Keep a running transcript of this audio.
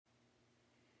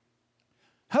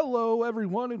Hello,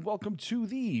 everyone, and welcome to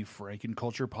the Franken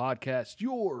Culture Podcast,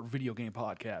 your video game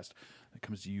podcast that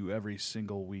comes to you every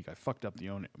single week. I fucked up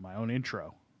my own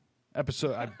intro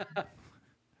episode.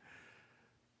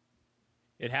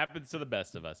 It happens to the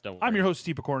best of us. Don't worry. I'm your host,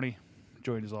 Steve Picorni,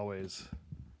 joined as always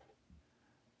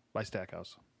by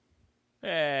Stackhouse.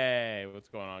 Hey, what's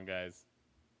going on, guys?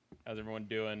 How's everyone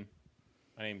doing?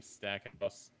 My name's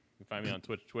Stackhouse. You can find me on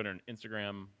Twitch, Twitter, and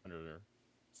Instagram under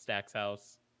Stacks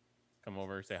House. Come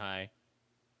over, say hi.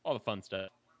 All the fun stuff.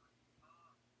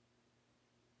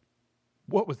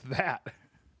 What was that?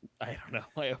 I don't know.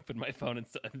 I opened my phone and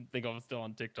think I was still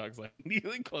on TikTok, so I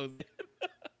immediately closed it.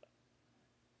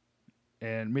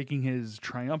 And making his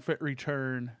triumphant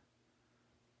return,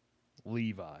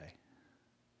 Levi.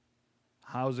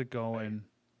 How's it going,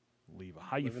 Levi?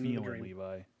 How you feeling,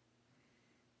 Levi?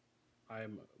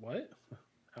 I'm what?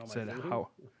 How am I Said feeling?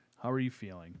 how are you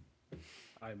feeling?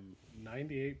 I'm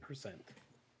 98%.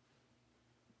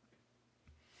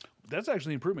 That's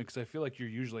actually an improvement because I feel like you're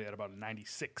usually at about a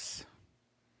 96.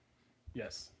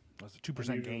 Yes. That's a 2%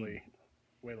 I'm gain. usually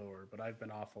way lower, but I've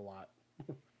been off a lot.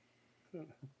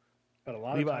 But a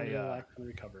lot Levi, of time to relax and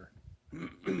recover.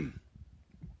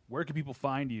 Where can people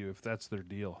find you if that's their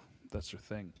deal? If that's their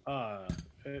thing.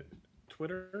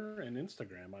 Twitter and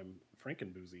Instagram, I'm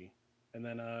Frankenboozy. And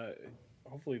then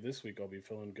hopefully this week I'll be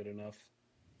feeling good enough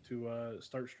to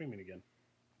start streaming again.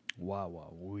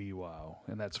 Wow.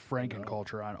 And that's Franken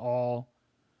Culture on all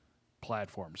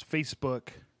platforms. Facebook,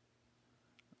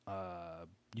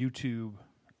 YouTube,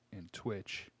 and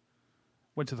Twitch.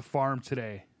 Went to the farm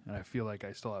today, and I feel like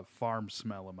I still have farm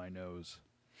smell in my nose.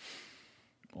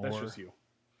 That's just you.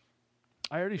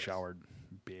 I already showered,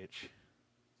 bitch.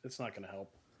 It's not going to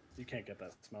help. You can't get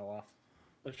that smell off.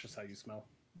 That's just how you smell.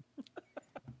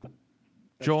 That's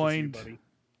Joined just you, buddy.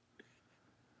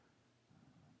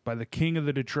 by the king of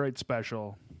the Detroit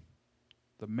special,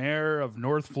 the mayor of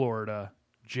North Florida,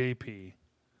 JP.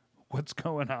 What's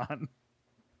going on?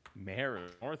 Mayor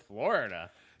of North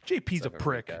Florida. JP's a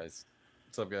prick. Guys.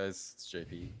 What's up, guys? It's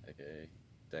JP, aka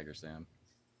Dagger Sam.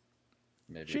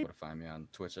 Maybe J- able to find me on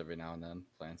Twitch every now and then,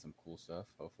 playing some cool stuff,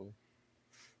 hopefully.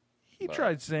 He But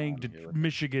tried saying I'm here with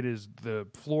Michigan is the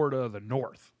Florida of the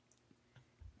North.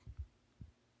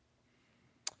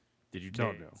 Did you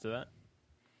No, take no. to that?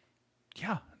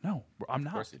 Yeah, no, I'm Of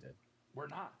not. course he did. We're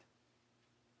not.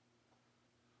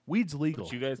 Weed's legal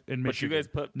But you guys, in but Michigan. you guys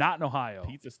put not in Ohio.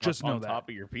 pizza stuff Just know on that. top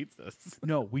of your pizzas.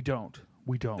 No, we don't.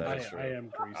 We don't. That I, is true. I am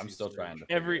greasy. I'm still Serge. trying to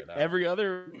figure it out. Every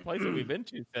other place that we've been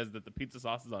to says that the pizza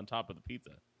sauce is on top of the pizza.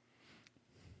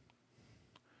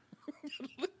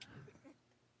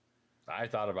 I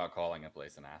thought about calling a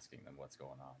place and asking them what's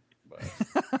going on,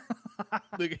 but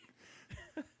Look,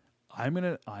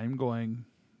 I'm going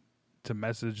to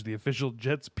message the official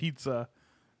Jets Pizza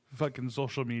fucking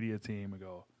social media team and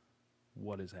go,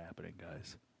 what is happening,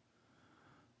 guys?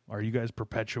 Are you guys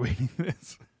perpetuating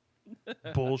this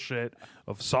bullshit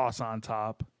of sauce on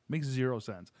top? Makes zero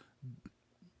sense.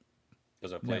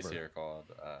 there's a place Never. here called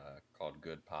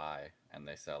Good Pie, and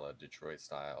they sell a Detroit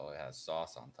style. It has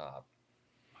sauce on top.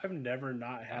 I've never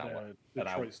not had And I a wa- and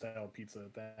I- Detroit style pizza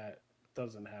that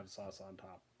doesn't have sauce on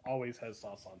top. Always has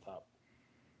sauce on top.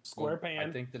 Square Well, pan.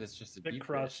 I think that it's just a thick deep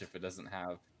crust. dish if it doesn't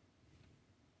have.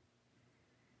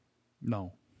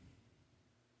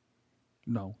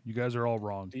 No, you guys are all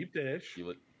wrong. Deep dish.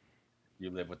 You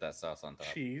live with that sauce on top.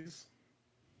 Cheese.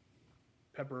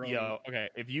 Pepperoni. yo, okay.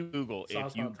 If you Google,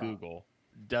 Sauce on top.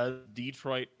 does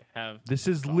Detroit have? This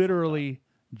is sauce on literally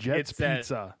Jets It says-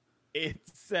 Pizza. It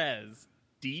says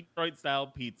Detroit style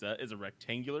pizza is a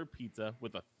rectangular pizza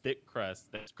with a thick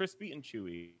crust that's crispy and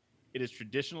chewy. It is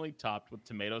traditionally topped with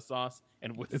tomato sauce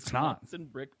and It's not. Wisconsin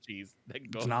brick cheese that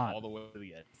goes not. all the way to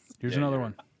the edge. Here's Yeah, another you're-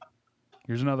 one.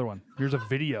 Here's another one. Here's a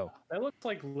video. That looks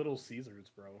like Little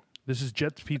Caesars, bro. This is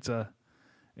Jets Pizza,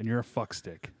 and you're a fuck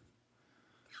stick.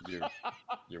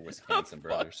 Your Wisconsin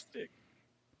brothers.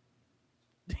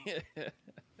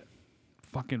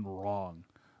 Fucking wrong.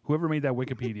 Whoever made that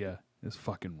Wikipedia is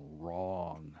fucking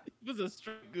wrong. It was a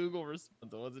straight Google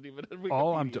response. It wasn't even a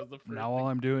All I'm Wikipedia. It was the first now all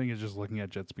I'm doing is just looking at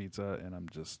Jets Pizza, and I'm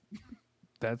just.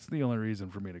 That's the only reason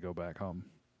for me to go back home.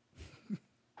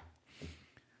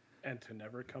 And to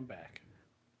never come back.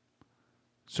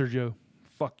 Sergio,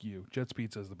 fuck you. Jets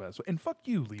Pizza is the best. And fuck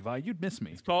you, Levi. You'd miss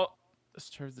me. It's called. This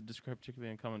terms that describe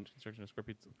particularly uncommon construction of square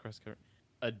pizza crust cover.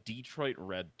 A Detroit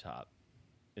red top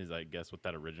is, I guess, what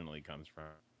that originally comes from.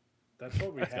 That's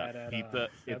what we It's got had at pizza,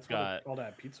 that's it's what got- it's called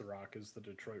at Pizza Rock is the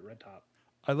Detroit Red Top.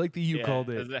 I like that you Yeah, called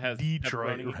 'cause it it has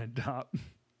Detroit pepperoni. Red Top.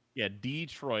 Yeah,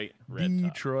 Detroit red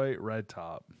top. Detroit Red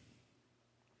Top.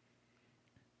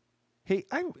 Hey,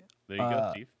 There you go,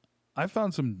 Steve. I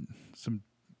found some.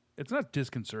 It's not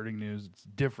disconcerting news. It's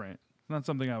different. It's not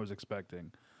something I was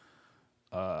expecting.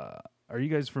 Are you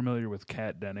guys familiar with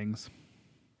Kat Dennings?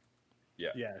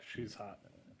 Yeah, she's hot.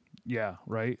 Yeah,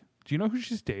 right. Do you know who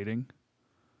she's dating?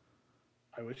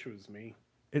 I wish it was me.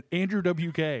 Andrew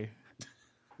WK.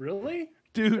 Really?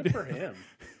 Dude. Good for him.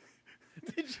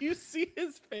 Did you see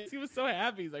his face? He was so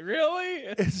happy. He's like, really?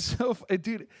 It's so,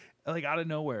 dude, like out of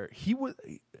nowhere. He was,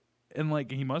 and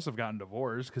like he must have gotten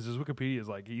divorced because his Wikipedia is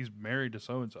like he's married to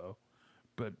so and so.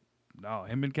 But no,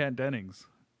 him and Kat Dennings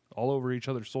all over each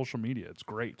other's social media. It's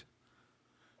great.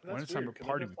 That's When it's time weird, to 'cause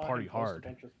I party, just we saw party him post hard. A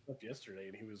bunch of stuff yesterday,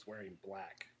 and he was wearing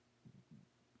black.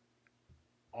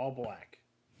 All black.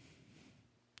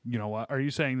 You know what? Are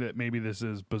you saying that maybe this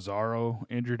is Bizarro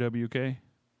Andrew WK?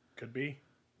 Could be.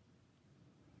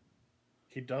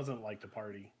 He doesn't like to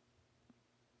party.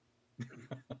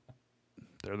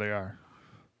 There they are.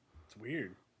 It's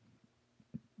weird.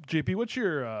 JP, what's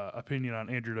your opinion on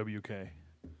Andrew WK?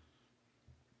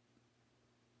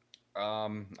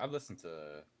 I've listened to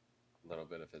a little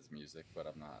bit of his music, but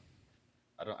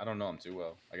I don't know him too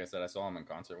well. Like I said, I saw him in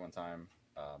concert one time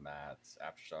at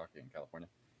Aftershock in California.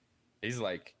 He's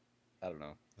like, I don't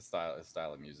know, his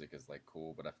style of music is like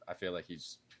cool, but I feel like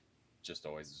he's just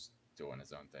always just doing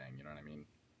his own thing. You know what I mean?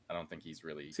 I don't think he's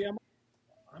really. See,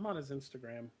 I'm on his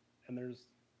Instagram, and there's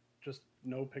just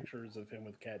no pictures of him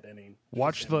with Kat Denning.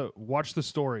 Watch the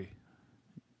story.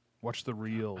 Watch the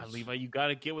reels. Levi, you got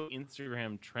to get with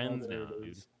Instagram trends there now, it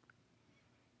dude. is.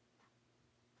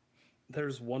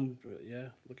 There's one, yeah.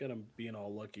 Look at him being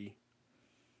all lucky.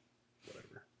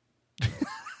 Whatever.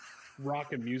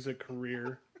 Rock and music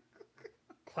career.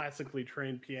 Classically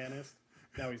trained pianist.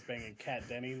 Now he's banging Kat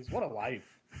Dennings. What a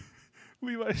life.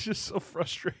 Levi's just so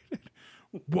frustrated.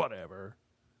 Whatever.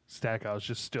 Stackhouse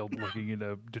just still looking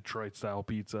into Detroit style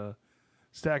pizza.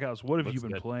 Stackhouse, what have you Looks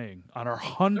been good. playing on our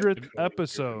 100th Good.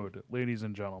 episode, ladies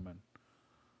and gentlemen?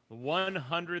 The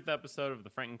 100th episode of the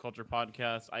Franken Culture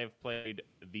Podcast. I have played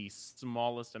the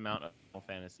smallest amount of Final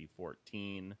Fantasy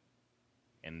 14,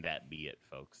 and that be it,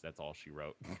 folks. That's all she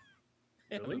wrote.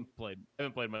 Really?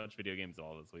 haven't played much video games at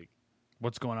all this week.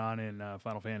 What's going on in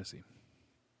Final Fantasy?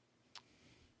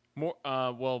 More,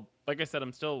 well, like I said,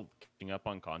 I'm still catching up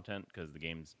on content because the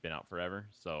game's been out forever.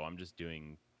 So I'm just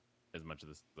doing as much of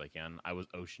this as I can. I was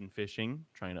ocean fishing,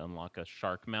 trying to unlock a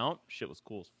shark mount. Shit was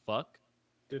cool as fuck.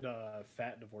 Did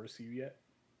Fat divorce you yet?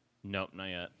 Nope, not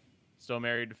yet. Still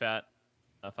married to Fat.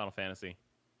 Final Fantasy.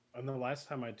 And the last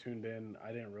time I tuned in,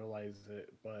 I didn't realize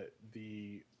it, but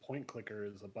the point clicker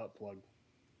is a butt plug.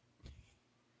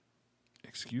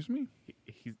 Excuse me?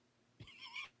 He's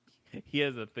he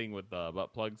has a thing with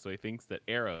butt plugs, so he thinks that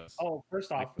arrows. Oh, first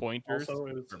Like off, pointers also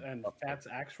it was, or and butt Fat's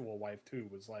actual wife too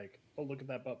was like, "Oh, look at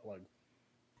that butt plug."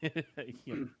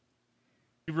 You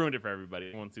ruined it for everybody.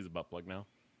 Everyone sees a butt plug now.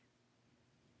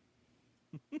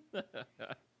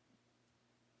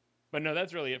 But no,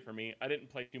 that's really it for me. I didn't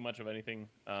play too much of anything.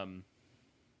 There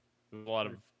was a lot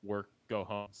of work, go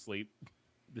home, sleep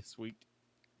this week.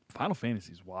 Final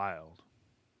Fantasy's wild.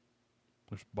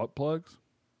 There's butt plugs.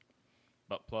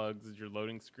 Butt plugs is your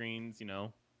loading screens, you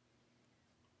know.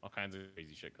 All kinds of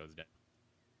crazy shit goes down.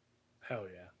 Hell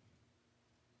yeah.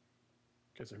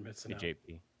 Because they're missing Hey, out.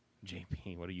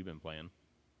 JP, what have you been playing?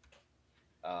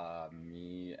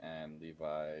 Me and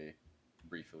Levi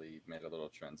briefly made a little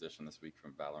transition this week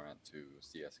from Valorant to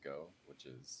CSGO, which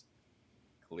is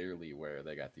clearly where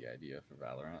they got the idea for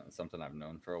Valorant. It's something I've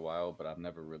known for a while, but I've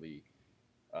never really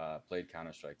played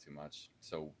Counter-Strike too much.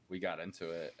 So we got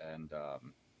into it, and I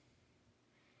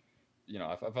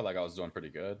felt like I was doing pretty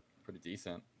good, pretty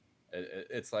decent.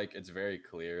 It's like it's very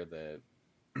clear that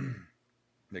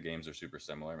the games are super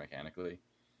similar mechanically.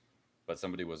 But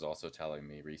somebody was also telling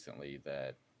me recently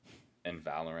that in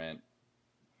Valorant,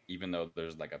 even though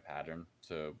there's like a pattern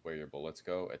to where your bullets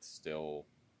go, it's still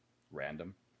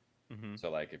random. Mm-hmm.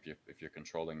 So like if you're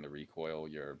controlling the recoil,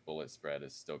 your bullet spread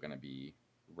is still going to be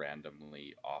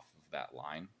randomly off of that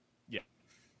line. Yeah.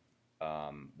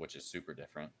 Which is super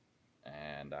different.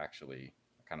 And actually,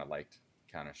 I kind of liked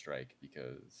Counter-Strike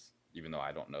because even though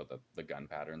I don't know the gun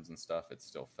patterns and stuff, it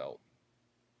still felt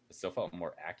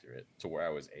more accurate to where I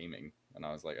was aiming, and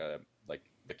I was like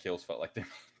the kills felt like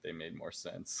they made more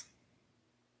sense.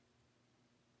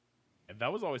 And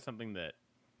that was always something that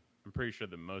I'm pretty sure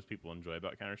that most people enjoy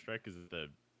about Counter-Strike is the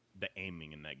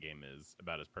aiming in that game is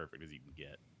about as perfect as you can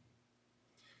get.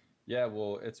 Yeah,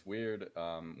 well, it's weird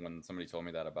when somebody told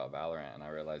me that about Valorant, and I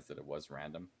realized that it was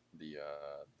random, the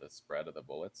spread of the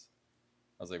bullets.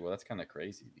 I was like, well, that's kind of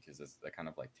crazy because that kind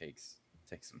of like takes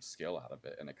some skill out of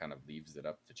it, and it kind of leaves it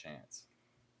up to chance.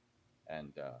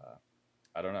 And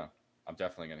I don't know. I'm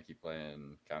definitely gonna keep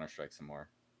playing Counter Strike some more.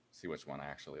 See which one I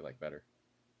actually like better.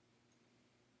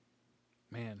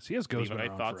 Man, CSGO's been Levi,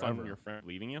 around thoughts forever. on your friend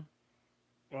leaving you?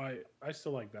 Well, I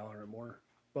still like Valorant more,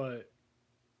 but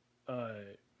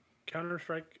Counter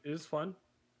Strike is fun.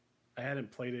 I hadn't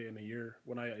played it in a year.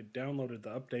 When I downloaded the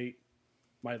update,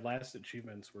 my last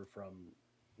achievements were from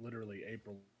literally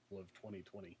April of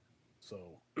 2020.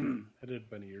 So it had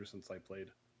been a year since I played.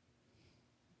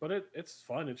 But it's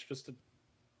fun. It's just the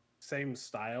same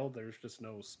style. There's just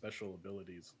no special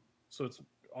abilities. So it's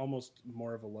almost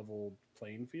more of a level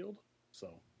playing field.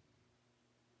 So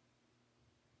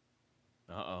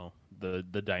Uh-oh. The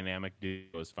dynamic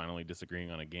duo is finally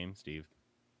disagreeing on a game, Steve.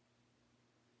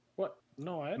 what?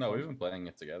 No, I had No, fun. we've been playing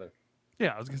it together.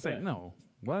 Yeah, I was gonna say Yeah. no.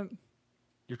 What?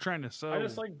 You're trying to sow I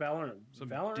just like Valorant. some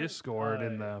Valorant, discord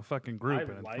in the fucking group, I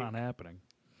and it's like- not happening.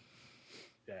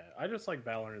 Yeah, I just like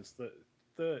Valorant's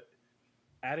the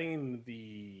adding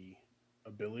the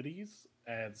abilities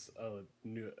adds a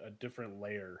different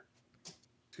layer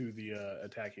to the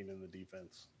attacking and the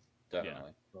defense.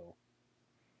 Definitely. So,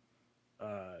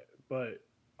 but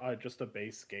just a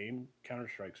base game, Counter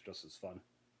Strike's just as fun.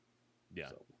 Yeah.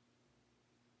 So.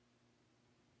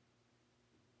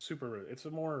 Super. It's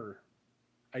a more.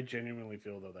 I genuinely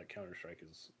feel though that Counter Strike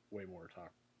is way more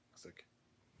toxic.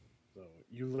 So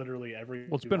you literally every.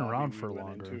 Well, it's been lobby around we for went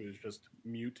longer. into is just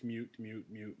mute,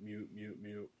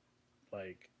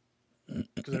 like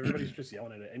because everybody's just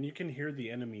yelling at it, and you can hear the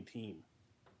enemy team.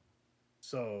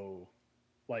 So,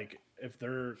 like, if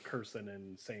they're cursing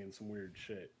and saying some weird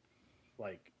shit,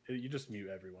 like you just mute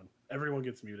everyone. Everyone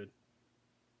gets muted.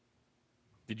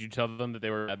 Did you tell them that they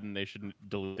were bad and they shouldn't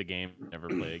delete the game and never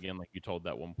play again, like you told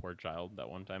that one poor child that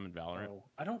one time in Valorant? Oh,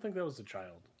 I don't think that was a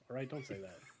child. All right, don't say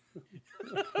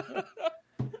that.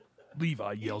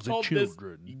 Levi yells at Told this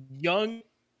children. young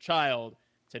child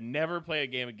to never play a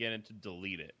game again and to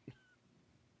delete it.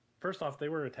 First off, they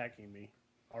were attacking me.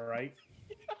 All right.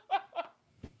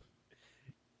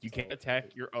 You can't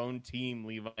attack your own team,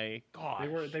 Levi. God,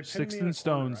 They pinned Sticks me in and a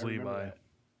corner, stones, I remember Levi.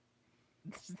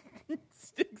 that.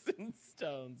 sticks and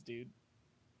stones, dude.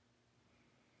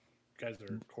 You guys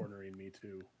are cornering me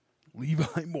too.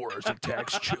 Levi Morris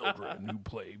attacks children who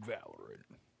play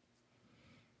Valorant.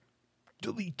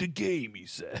 Delete the game, he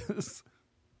says.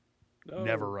 No,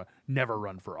 Never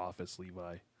run for office,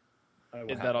 Levi. I will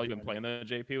Is have that all to you've been find playing,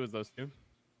 though, JP? Was those two?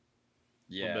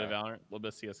 A little bit of Yeah. Valorant, a little bit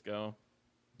of CSGO.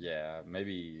 Yeah.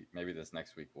 Maybe this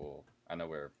next week we'll. I know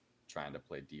we're trying to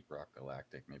play Deep Rock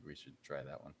Galactic. Maybe we should try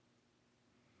that one.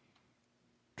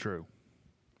 True.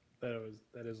 it.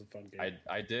 That is a fun game.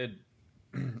 I did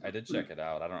I did check it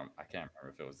out. I can't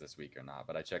remember if it was this week or not,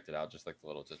 but I checked it out just like the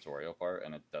little tutorial part,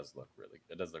 and it does look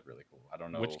really cool. I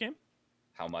don't know Which game?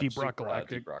 how much Deep Rock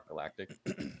Galactic. Deep Rock Galactic.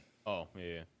 Oh,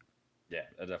 yeah. Yeah,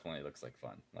 it definitely looks like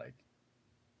fun. Like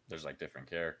there's like different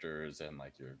characters and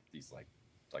like these like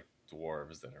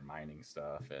dwarves that are mining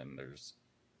stuff, and there's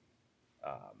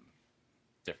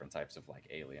different types of like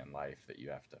alien life that you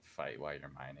have to fight while you're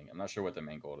mining. I'm not sure what the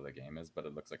main goal of the game is, but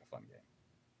it looks like a fun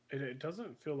game. It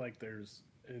doesn't feel like there's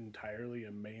entirely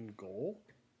a main goal,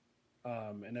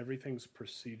 and everything's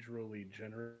procedurally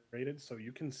generated, so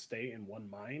you can stay in one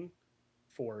mine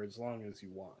for as long as you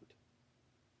want.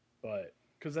 But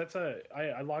because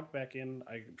I logged back in.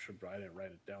 I didn't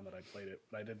write it down that I played it,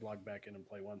 but I did log back in and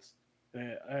play once.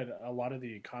 And I had a lot of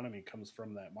the economy comes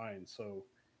from that mine. So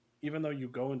even though you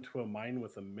go into a mine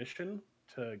with a mission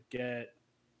to get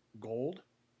gold,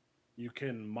 you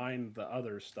can mine the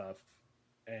other stuff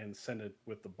and send it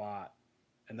with the bot,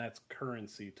 and that's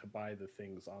currency to buy the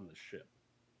things on the ship.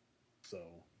 So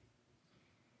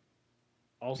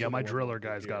also Yeah, my the level driller of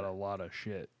guy's got gear. a lot of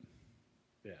shit.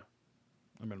 Yeah.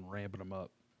 I've been ramping them up.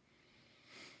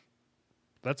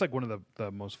 That's like one of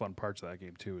the most fun parts of that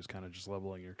game too, is kind of just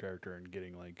leveling your character and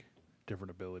getting like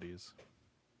different abilities.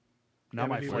 Now Yeah,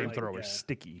 my but you want, flamethrower like, is you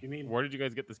sticky. need Where did you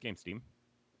guys get this game? Steam?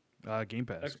 Game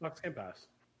Pass. Xbox Game Pass.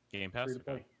 Game Pass? Free to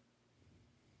play.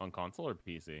 On console or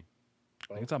PC?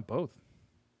 I think it's on both.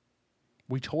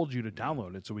 We told you to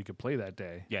download it so we could play that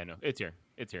day. Yeah, no, it's here.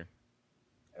 It's here.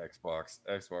 Xbox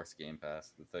Game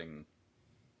Pass, the thing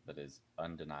that is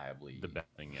undeniably The best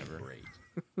thing ever. great.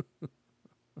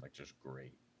 Like just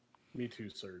great. Me too,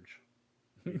 Surge.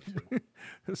 Me too.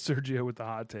 Sergio with the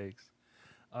hot takes.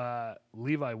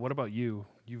 Levi, what about you?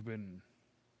 You've been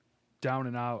down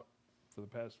and out for the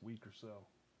past week or so.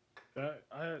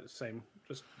 Same.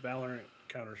 Just Valorant,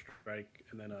 Counter Strike,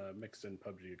 and then mixed in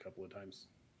PUBG a couple of times.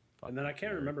 Fuck And then I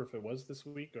can't nerd. remember if it was this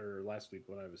week or last week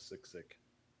when I was sick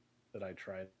that I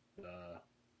tried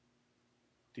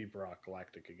Deep Rock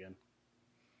Galactic again.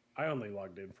 I only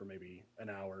logged in for maybe an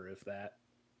hour, if that.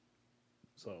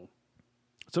 So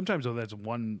Sometimes though, that's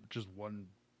just one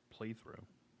playthrough.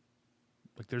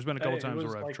 Like there's been a couple it times was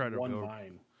where I've like tried to one go.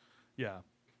 mine. Yeah,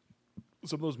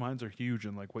 some of those mines are huge,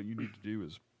 and like what you need to do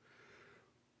is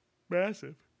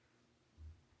massive.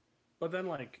 But then,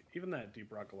 like, even that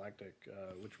Deep Rock Galactic,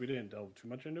 which we didn't delve too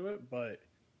much into it, but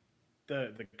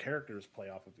the characters play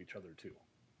off of each other too.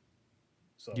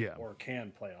 So, Yeah. or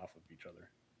can play off of each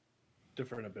other.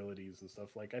 Different abilities and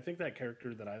stuff. Like, I think that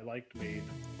character that I liked made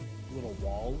little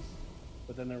walls,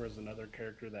 but then there was another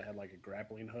character that had like a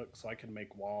grappling hook, so I could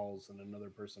make walls and another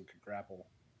person could grapple,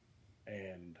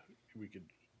 and we could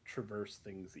traverse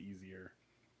things easier.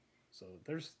 So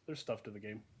there's stuff to the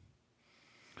game.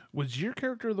 Was your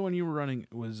character the one you were running?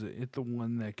 Was it the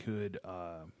one that could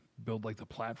build like the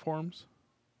platforms?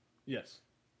 Yes,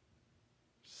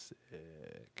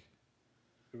 Sick.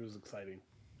 it was exciting.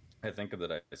 I think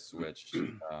that I switched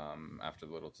after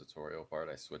the little tutorial part.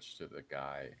 I switched to the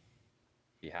guy.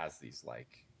 He has these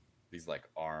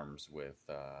arms with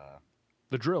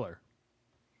The driller.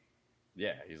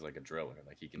 yeah, he's like a driller.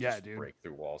 Like he can Yeah, just dude. break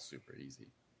through walls super easy.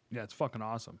 Yeah, it's fucking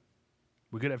awesome.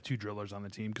 We could have 2 drillers on the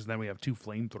team because then we have 2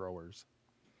 flamethrowers.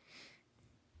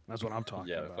 That's what I'm talking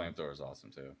Yeah, the about. flamethrower is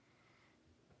awesome too.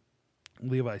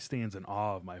 Levi stands in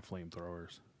awe of my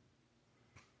flamethrowers.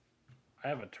 I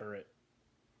have a turret.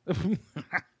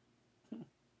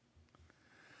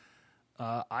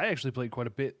 I actually played quite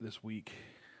a bit this week.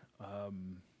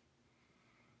 None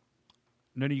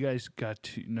of you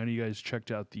guys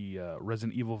checked out the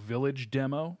Resident Evil Village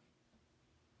demo.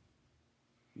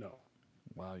 No.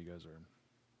 Wow, you guys are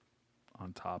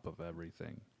on top of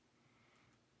everything.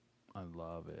 I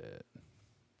love it.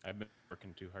 I've been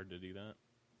working too hard to do that.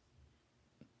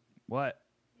 What?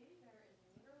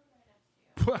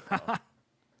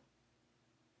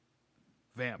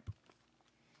 Vamp.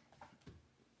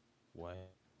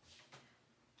 What?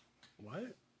 What?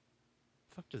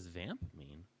 The fuck does vamp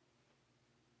mean?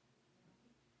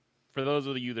 For those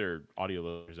of you that are audio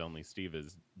listeners only, Steve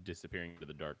is disappearing into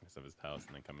the darkness of his house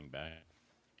and then coming back.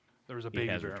 There was a He baby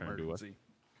has bear returned to us. emergency.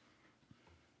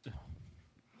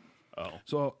 Oh,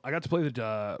 So I got to play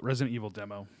the Resident Evil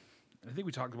demo. I think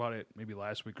we talked about it maybe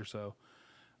last week or so.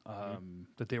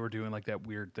 That they were doing like that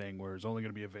weird thing where it's only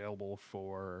going to be available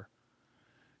for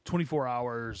 24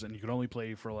 hours and you could only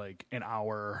play for like an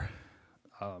hour.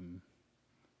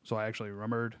 So I actually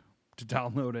remembered to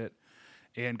download it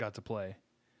and got to play.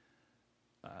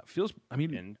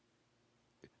 and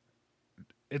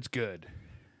It's good.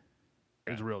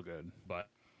 It's Yeah. real good. but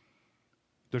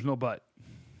There's no but.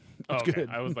 oh, It's okay. good.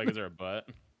 I was like, is there a but?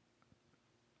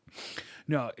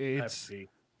 No, I have it's to pee.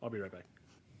 I'll be right back.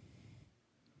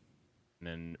 And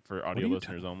then for are audio you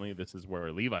listeners only, this is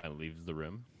where Levi leaves the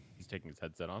room. He's taking his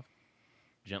headset off,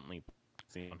 gently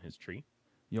sitting on his tree.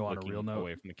 yo on a looking real note.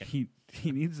 away from the camera.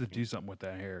 He needs to do something with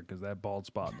that hair because that bald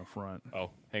spot in the front. Oh,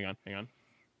 hang on. Did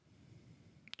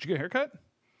you get a haircut?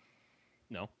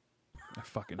 No, I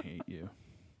fucking hate you.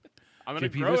 I'm gonna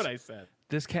JP, grow this- it. I said.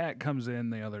 This cat comes in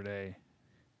the other day,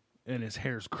 and his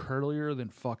hair's curlier than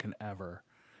fucking ever,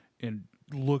 and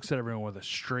looks at everyone with a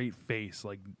straight face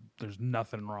like there's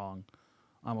nothing wrong.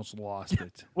 I almost lost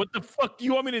it. What the fuck do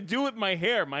you want me to do with my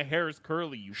hair? My hair is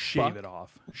curly. You Shave fuck. it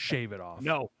off. Shave it off.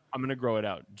 No, I'm gonna grow it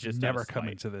out. Just never out of come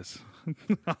spite. into this.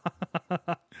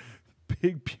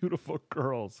 Big beautiful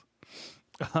girls.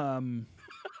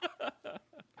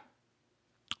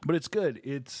 But it's good.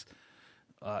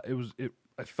 I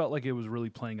felt like it was really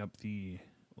playing up the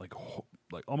like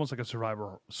almost like a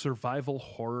survival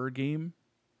horror game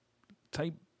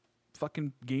type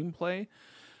fucking gameplay.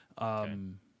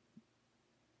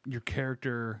 Your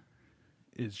character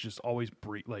is just always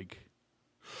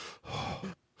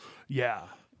yeah,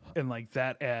 and like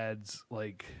that adds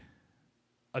like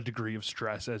a degree of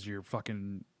stress as you're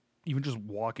fucking even just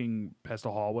walking past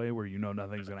a hallway where you know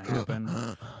nothing's gonna happen.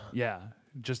 Yeah,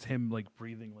 just him like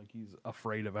breathing like he's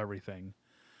afraid of everything.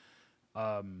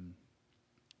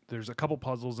 There's a couple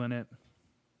puzzles in it.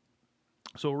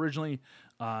 So originally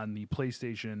on the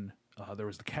PlayStation, there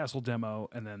was the castle demo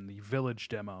and then the village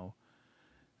demo.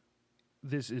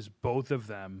 This is both of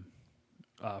them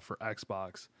for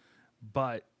Xbox,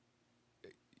 but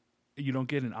you don't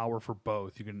get an hour for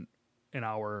both. You get an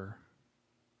hour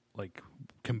like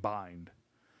combined.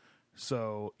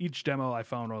 So each demo I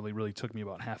found only really took me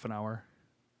about half an hour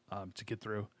to get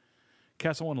through.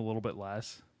 Castle one a little bit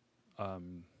less.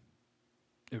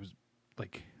 It was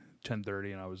like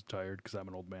 10:30 and I was tired because I'm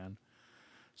an old man.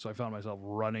 So I found myself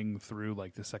running through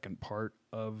like the second part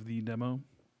of the demo.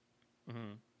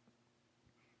 Mhm.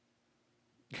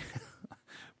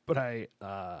 But I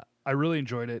really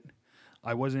enjoyed it.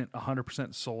 I wasn't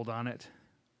 100% sold on it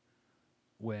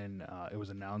when it was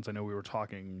announced. I know we were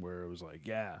talking where it was like,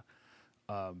 yeah,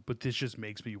 but this just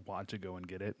makes me want to go and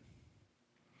get it.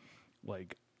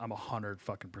 Like, I'm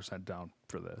 100% down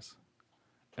for this.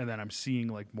 And then I'm seeing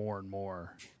like more and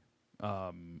more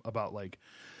about like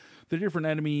the different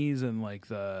enemies and like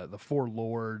the four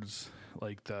lords.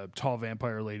 Like the tall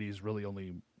vampire lady is really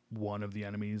only one of the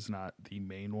enemies, not the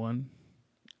main one.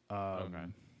 Okay.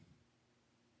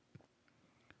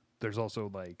 There's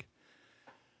also like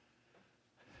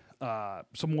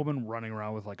some woman running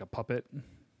around with like a puppet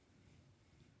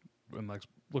and like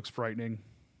looks frightening.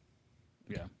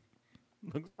 Yeah.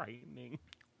 Looks frightening.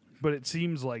 But it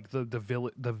seems like the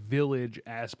village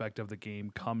aspect of the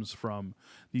game comes from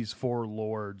these four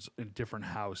lords in different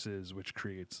houses, which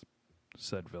creates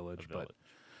said village. The village.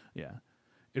 But yeah,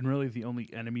 and really the only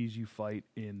enemies you fight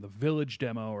in the village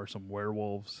demo are some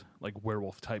werewolves, like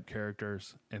werewolf type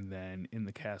characters, and then in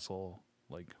the castle,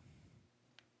 like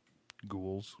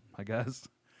ghouls, I guess.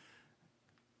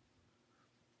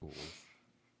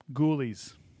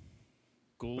 Ghoulies.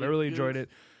 But I really enjoyed it.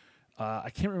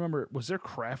 I can't remember. Was there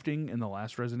crafting in the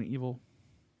last Resident Evil?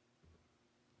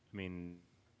 I mean,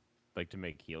 like to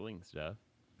make healing stuff.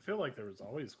 I feel like there was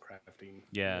always crafting.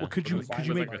 Yeah. Well, could But you it could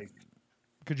you was make like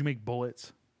could you make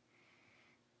bullets?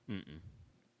 Mm-mm.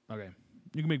 Okay,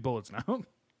 you can make bullets now.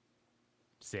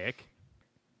 Sick.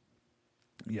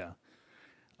 Yeah.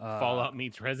 Fallout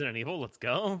meets Resident Evil. Let's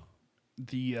go.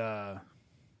 The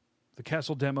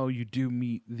castle demo, you do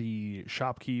meet the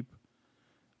shopkeep,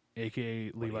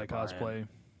 aka Levi you buying? Cosplay,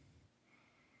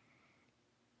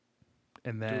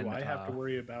 and then Do I have to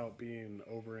worry about being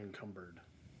over encumbered?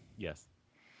 Yes.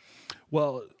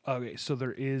 well, okay, so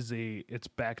there is it's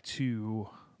back to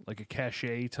like a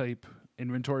cache type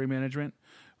inventory management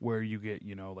where you get,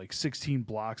 like 16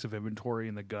 blocks of inventory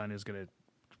and the gun is going to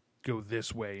go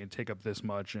this way and take up this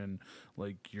much, and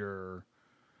like your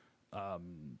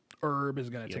herb is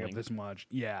going to take up Healing. this much.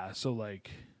 Yeah, so like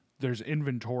there's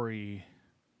inventory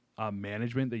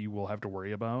management that you will have to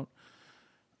worry about.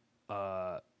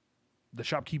 The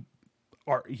shopkeep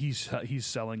he's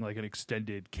selling like an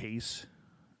extended case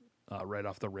right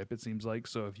off the rip, it seems like.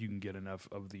 So if you can get enough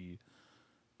of the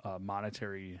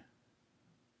monetary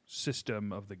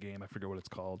system of the game, I forget what it's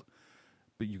called,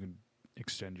 but you can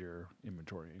extend your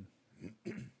inventory.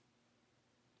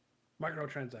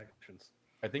 Microtransactions.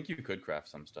 I think you could craft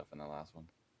some stuff in the last one.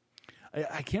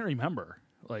 I can't remember.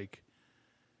 Like,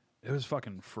 it was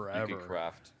fucking forever. You could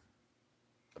craft.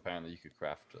 Apparently, you could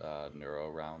craft neuro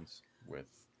rounds with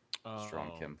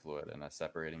strong Oh. chem fluid and a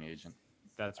separating agent.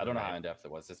 That's I don't know how right. in depth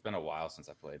it was. It's been a while since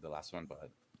I played the last one, but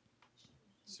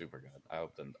super good. I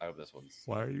hope this one's.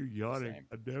 Why are you yawning?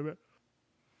 God damn it.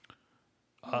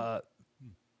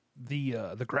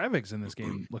 The graphics in this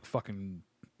game look fucking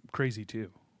crazy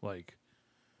too. Like,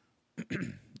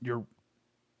 you're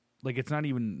like, it's not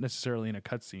even necessarily in a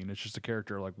cutscene. It's just a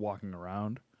character like walking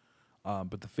around,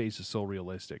 but the face is so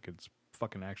realistic. It's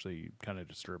fucking actually kind of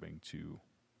disturbing to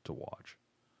watch.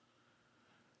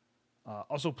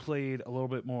 Also played a little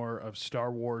bit more of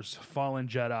Star Wars Fallen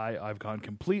Jedi. I've gone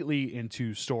completely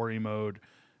into story mode.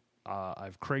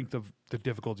 I've cranked the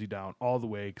difficulty down all the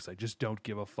way because I just don't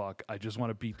give a fuck. I just want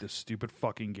to beat this stupid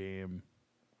fucking game.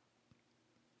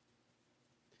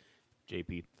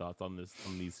 JP, thoughts on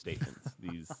these statements?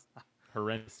 These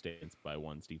horrendous statements by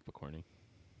one Steve Picorni,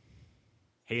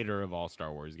 hater of all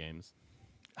Star Wars games.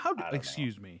 How? I don't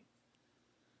Excuse me.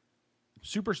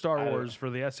 Super Star Wars for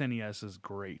the SNES is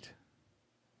great.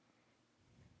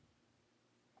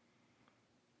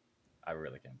 I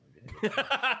really can't believe you.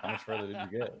 How much further did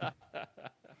you get?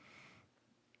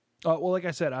 Well, like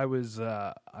I said, I was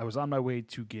on my way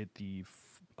to get the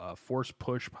force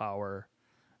push power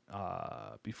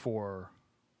before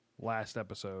last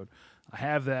episode. I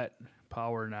have that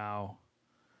power now.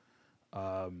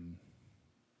 All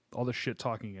the shit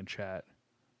talking in chat,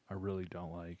 I really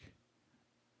don't like.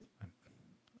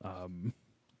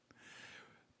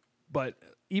 But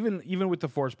even with the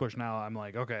force push now, I'm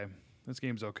like, okay, this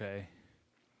game's okay.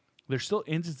 There's still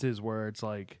instances where it's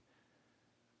like,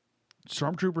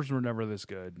 Stormtroopers were never this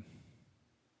good.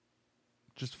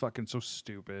 Just fucking so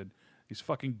stupid. These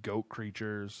fucking goat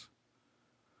creatures.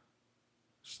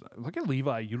 Look at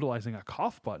Levi utilizing a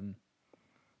cough button.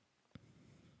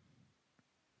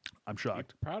 I'm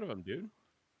shocked. Proud of him, dude.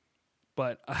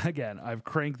 But again, I've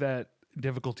cranked that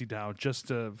difficulty down just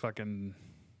to fucking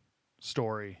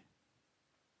story.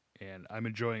 And I'm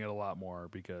enjoying it a lot more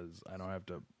because I don't have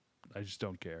to, I just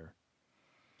don't care.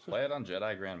 Play it on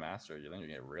Jedi Grandmaster. Then you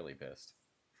get really pissed.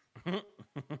 Do you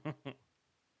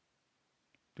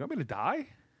want me to die?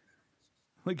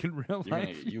 Like in real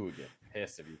life. You would get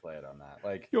pissed if you play it on that.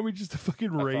 Like, You want me just to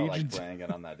fucking I rage felt like and playing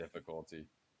it on that difficulty.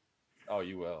 Oh,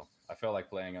 you will. I felt like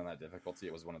playing on that difficulty.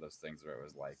 It was one of those things where it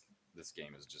was like, this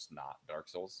game is just not Dark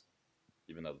Souls,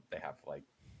 even though they have like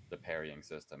the parrying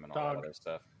system and all that other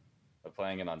stuff. But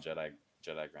playing it on Jedi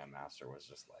Grandmaster was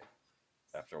just like,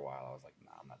 after a while, I was like,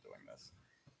 nah, I'm not doing this.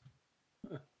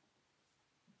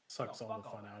 Sucks all the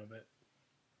fun out of it.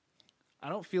 I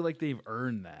don't feel like they've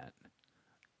earned that.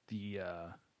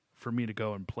 For me to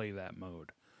go and play that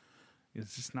mode.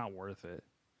 It's just not worth it.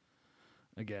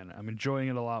 Again, I'm enjoying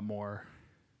it a lot more.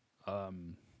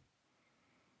 I'm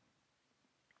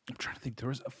trying to think. There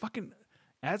was a fucking...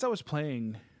 As I was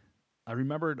playing, I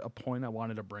remembered a point I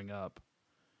wanted to bring up.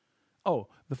 Oh,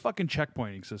 the fucking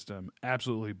checkpointing system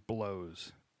absolutely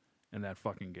blows in that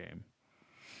fucking game.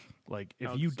 Like,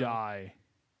 if you die...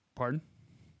 Pardon?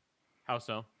 How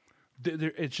so?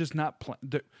 It's just not...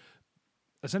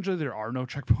 Essentially, there are no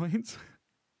checkpoints.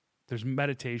 There's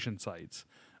meditation sites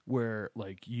where,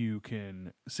 like, you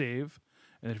can save,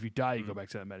 and then if you die, you go back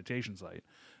to that meditation site.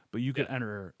 But you can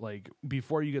enter, like,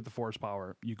 before you get the force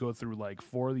power, you go through, like,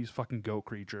 4 of these fucking goat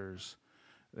creatures,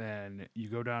 then you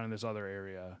go down in this other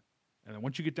area, and then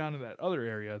once you get down to that other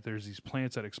area, there's these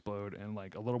plants that explode and,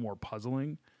 like, a little more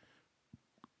puzzling.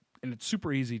 And it's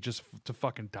super easy just to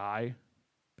fucking die,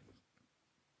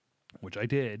 which I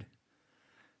did.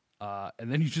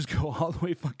 And then you just go all the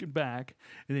way fucking back,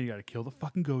 and then you got to kill the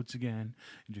fucking goats again,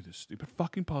 and do this stupid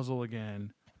fucking puzzle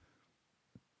again.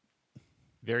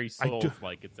 Very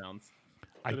Souls-like, it sounds.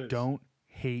 I don't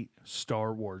hate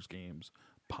Star Wars games.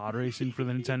 Pod Racing for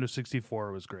the Nintendo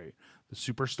 64 was great. The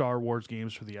Super Star Wars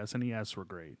games for the SNES were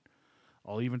great.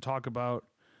 I'll even talk about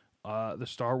the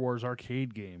Star Wars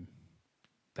arcade game.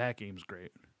 That game's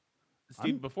great.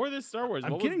 Steve, before this Star Wars,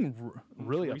 I'm getting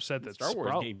really upset that Star Wars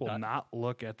Sprout game will not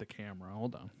look at the camera.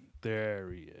 Hold on. There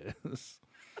he is.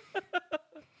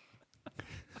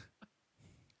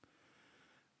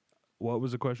 What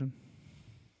was the question?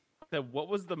 What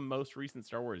was the most recent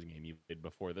Star Wars game you played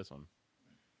before this one?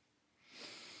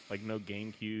 Like no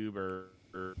GameCube or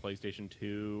PlayStation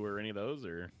 2 or any of those?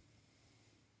 Or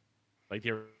like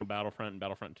the Battlefront and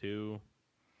Battlefront 2?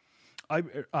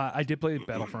 I did play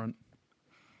Battlefront.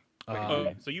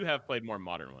 So you have played more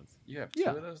modern ones. You have 2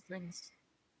 of those things?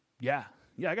 Yeah.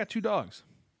 I got 2 dogs.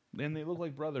 And they look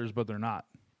like brothers, but they're not.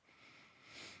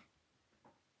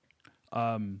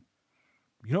 You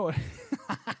know what?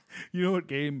 You know what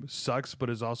game sucks but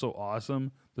is also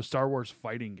awesome? The Star Wars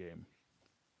fighting game.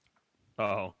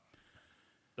 Oh.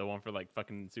 The one for like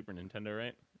fucking Super Nintendo,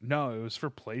 right? No, it was for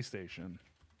PlayStation.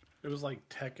 It was like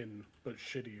Tekken, but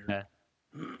shittier. Yeah.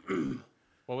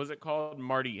 What was it called?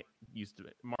 Marty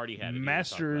had it.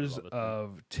 Masters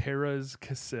of Terra's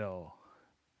Cassil.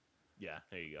 Yeah,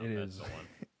 there you go. That's the one.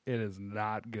 It is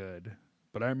not good.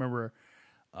 But I remember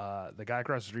the guy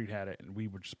across the street had it, and we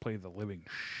would just play the living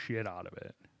shit out of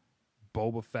it.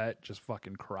 Boba Fett just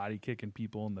fucking karate kicking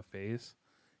people in the face.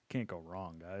 Can't go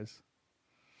wrong, guys.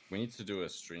 We need to do a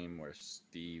stream where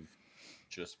Steve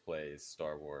just plays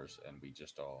Star Wars, and we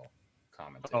just all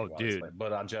commentate. Oh, dude.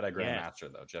 But on Jedi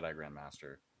Grandmaster, though. Jedi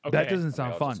Grandmaster. Okay. That doesn't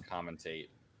sound fun. Just commentate.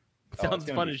 Sounds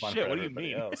fun as shit. What do you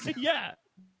mean? Else. Yeah.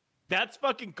 That's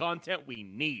fucking content we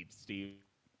need, Steve.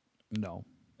 No.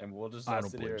 And we'll just I all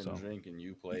don't sit here believe and so. drink, and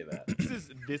you play that.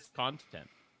 This content.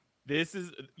 This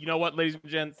is, you know what, ladies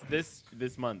and gents? This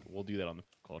month we'll do that on the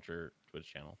Culture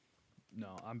Twitch channel.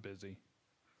 No, I'm busy.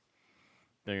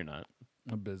 No, you're not.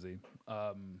 I'm busy.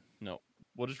 No,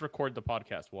 we'll just record the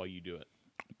podcast while you do it.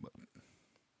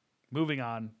 Moving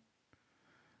on.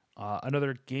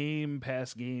 Another Game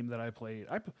Pass game that I played.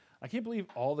 I can't believe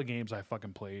all the games I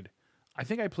fucking played. I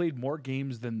think I played more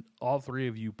games than all 3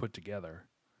 of you put together.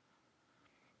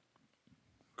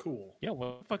 Cool. Yeah,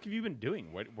 what the fuck have you been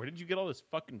doing? Where did you get all this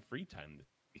fucking free time?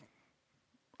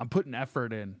 I'm putting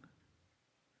effort in.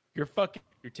 You're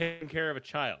taking care of a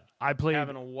child. I played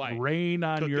having a wife, Rain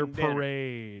on Your cooking dinner,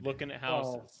 Parade. looking at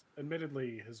houses. Well,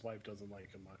 admittedly, his wife doesn't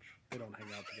like him much. They don't hang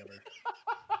out together.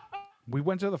 We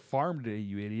went to the farm today,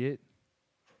 you idiot.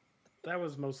 That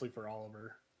was mostly for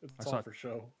Oliver. It's I all saw- for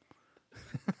show.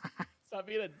 Stop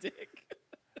being a dick.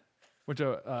 Which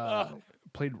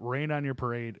played Rain on Your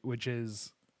Parade, which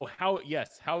is Well, how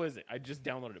is it? I just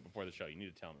downloaded it before the show. You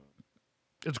need to tell me.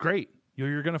 it's great.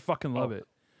 You're gonna fucking love it.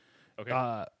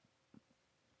 Okay.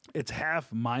 It's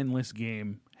half mindless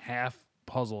game, half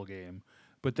puzzle game.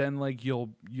 But then like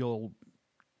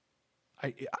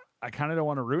I kind of don't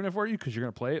want to ruin it for you because you're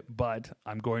gonna play it, but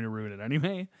I'm going to ruin it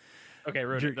anyway. Okay,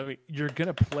 You're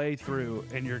gonna play through,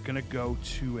 and you're gonna go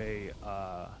to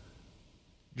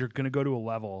a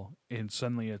level, and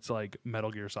suddenly it's like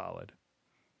Metal Gear Solid.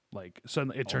 Like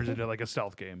suddenly it turns into like a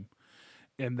stealth game,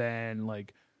 and then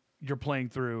like you're playing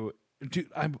through. Dude,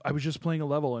 I was just playing a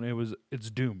level and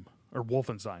it's Doom or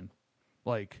Wolfenstein,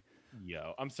 like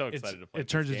Yo, I'm so excited to play. it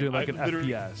turns this into game. like an I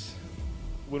literally- FPS.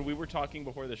 When we were talking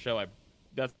before the show,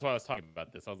 that's why I was talking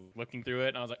about this. I was looking through it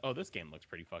and I was like, oh, this game looks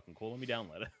pretty fucking cool. Let me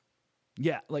download it.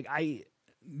 Yeah, like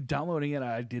downloading it,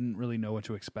 I didn't really know what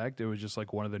to expect. It was just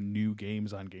like one of the new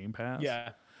games on Game Pass. Yeah.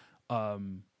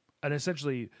 And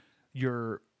essentially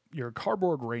your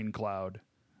cardboard rain cloud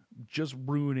just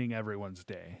ruining everyone's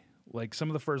day. Like some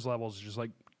of the first levels just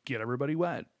like get everybody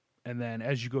wet, and then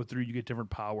as you go through you get different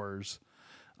powers.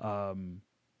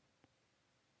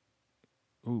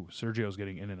 Ooh, Sergio's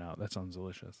getting in and out. That sounds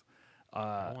delicious.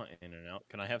 I want In and Out.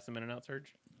 Can I have some In and Out,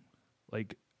 Serge?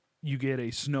 Like you get a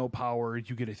snow power,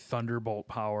 you get a thunderbolt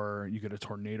power, you get a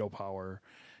tornado power,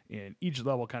 and each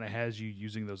level kind of has you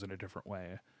using those in a different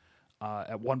way.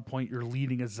 At one point, you're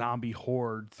leading a zombie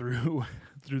horde through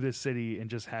this city and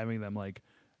just having them like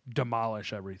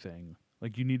demolish everything.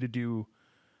 Like you need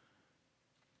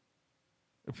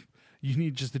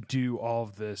just to do all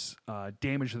of this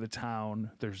damage to the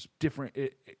town. There's different.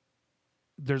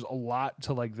 There's a lot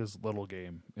to like this little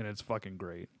game, and it's fucking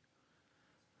great.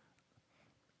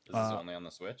 Is this only on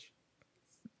the Switch?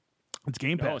 It's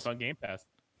Game Pass. No, it's on Game Pass.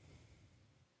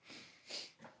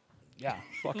 Yeah,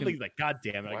 fucking. He's like, God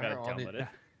damn it, Why I gotta are all download it.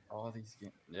 All these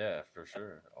games, yeah, for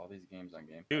sure. All these games on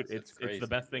Game Pass, Dude, it's the crazy.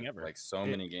 best thing ever. Like so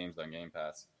many games on Game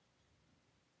Pass.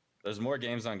 There's more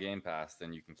games on Game Pass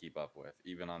than you can keep up with,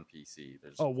 even on PC.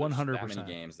 There's 100%. that many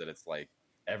games that it's like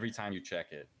every time you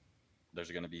check it, there's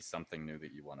going to be something new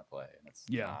that you want to play, and it's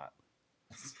not.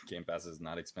 Game Pass is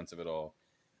not expensive at all.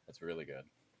 It's really good.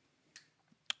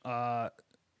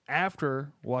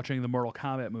 After watching the Mortal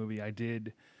Kombat movie, I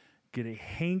did get a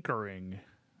hankering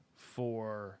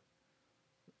for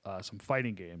some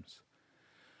fighting games.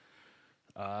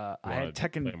 I had play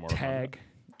Tekken Mortal Tag.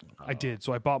 I did.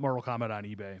 So I bought Mortal Kombat on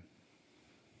eBay.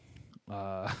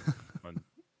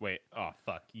 Wait, oh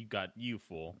fuck! You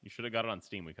fool! You should have got it on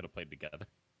Steam. We could have played together.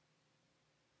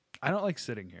 I don't like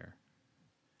sitting here.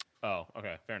 Oh,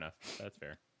 okay, fair enough. That's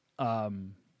fair.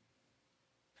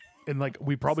 And like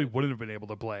we probably wouldn't have been able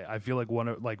to play. I feel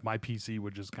like my PC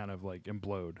would just kind of like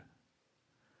implode.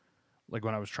 Like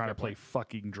when I was trying to play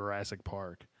fucking Jurassic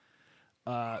Park.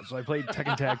 So I played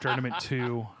Tekken Tag Tournament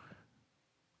 2.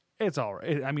 It's all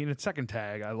right. I mean, it's Tekken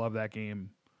Tag. I love that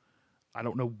game. I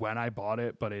don't know when I bought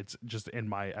it, but it's just in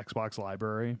my Xbox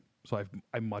library. So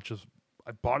I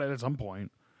bought it at some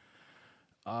point.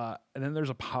 And then there's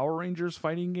a Power Rangers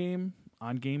fighting game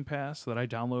on Game Pass that I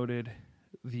downloaded.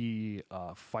 The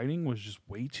fighting was just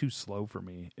way too slow for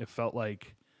me. It felt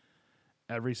like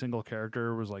every single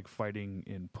character was like fighting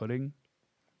in pudding.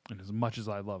 And as much as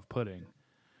I love pudding,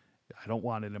 I don't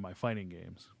want it in my fighting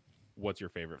games. What's your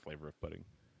favorite flavor of pudding?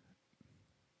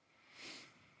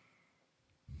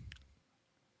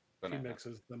 He Banana.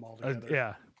 mixes them all together.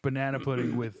 Yeah, banana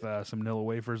pudding with some Nilla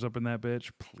wafers up in that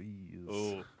bitch, please.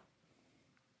 Oh,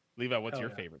 Levi, what's Hell your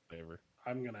yeah. favorite flavor?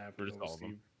 I'm gonna have to Or go just with all of them?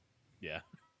 Steve. Yeah,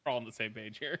 we're all on the same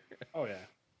page here. Oh yeah.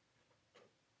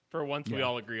 For once, we Yeah.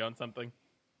 all agree on something.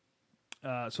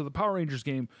 So the Power Rangers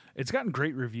game, it's gotten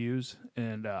great reviews,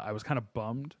 and I was kind of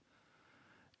bummed.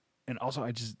 And also,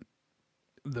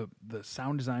 the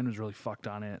sound design was really fucked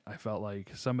on it. I felt like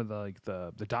some of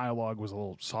the dialogue was a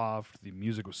little soft. The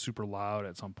music was super loud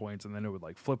at some points, and then it would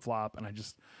like flip flop, and I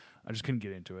just couldn't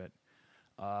get into it.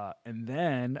 And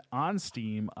then on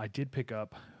Steam, I did pick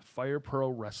up Fire Pro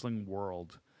Wrestling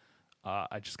World.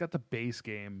 I just got the base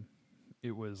game.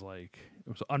 It was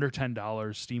under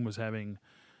 $10. Steam was having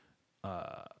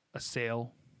a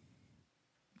sale,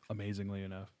 amazingly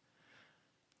enough.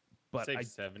 But Save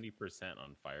 70%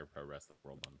 on Fire Pro Wrestling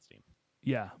World on Steam.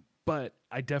 yeah, but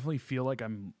I definitely feel like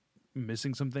I'm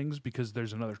missing some things because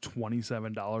there's another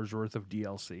 $27 worth of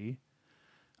DLC.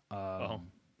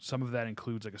 Some of that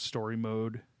includes like a story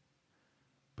mode,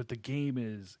 but the game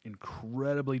is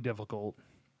incredibly difficult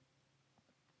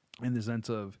in the sense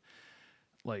of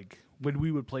like when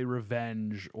we would play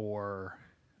Revenge or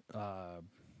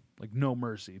like No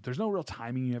Mercy, there's no real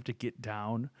timing you have to get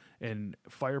down, and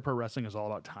Fire Pro Wrestling is all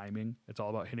about timing. It's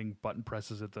all about hitting button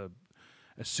presses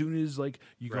as soon as like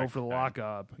you go Correct for the time.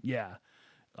 lockup. Yeah,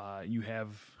 you have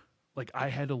like I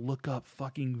had to look up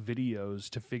fucking videos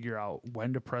to figure out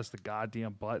when to press the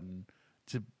goddamn button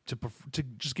to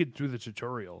just get through the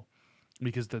tutorial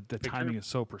because the timing is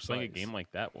so precise. Playing a game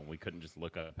like that when we couldn't just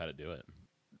look up how to do it.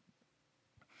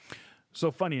 So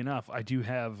funny enough, I do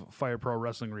have Fire Pro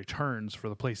Wrestling Returns for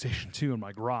the PlayStation 2 in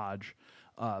my garage.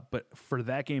 But for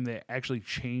that game, they actually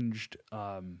changed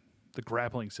the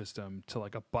grappling system to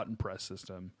like a button press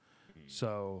system.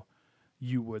 So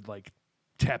you would like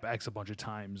tap X a bunch of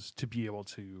times to be able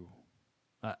to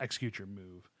execute your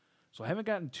move. So I haven't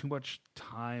gotten too much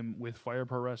time with Fire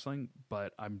Pro Wrestling,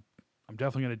 but I'm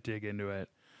definitely going to dig into it.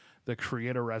 The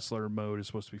Creator Wrestler mode is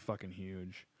supposed to be fucking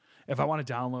huge. If I want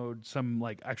to download some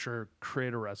like extra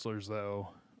Creator Wrestlers, though,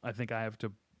 I think I have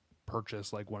to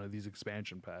purchase like one of these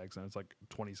expansion packs, and it's like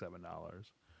 $27.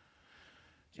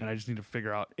 And I just need to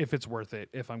figure out if it's worth it,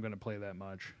 if I'm going to play that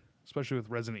much, especially with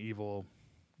Resident Evil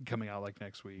coming out like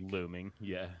next week. Looming,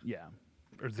 yeah. Yeah.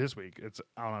 Or this week. It's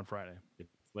out on Friday. It's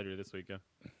later this week, yeah.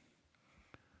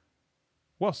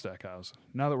 Well, Stackhouse,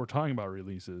 now that we're talking about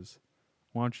releases,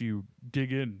 why don't you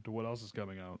dig into what else is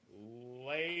coming out?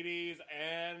 Ladies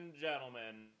and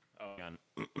gentlemen. Oh, hang on.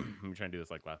 Let me try and do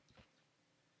this like last.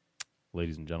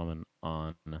 Ladies and gentlemen,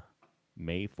 on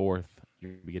May 4th,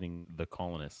 you're getting The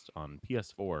Colonist on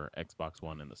PS4, Xbox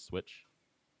One, and the Switch,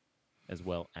 as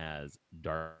well as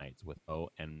Dark Knights with O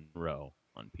and Ro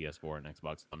on PS4 and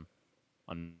Xbox One.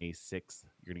 On May 6th,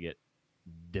 you're going to get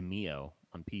Demio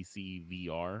on PC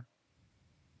VR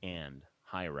and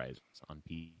High Rise on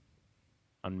P.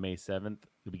 On May 7th,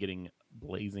 you'll be getting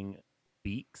Blazing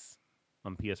Beaks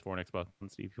on PS4 and Xbox One.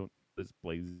 Steve, what is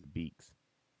Blazing Beaks?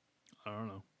 I don't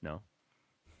know. No.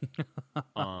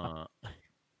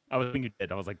 I was thinking you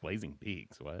did. I was like, Blazing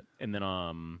Beaks, what? And then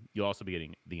you'll also be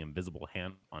getting The Invisible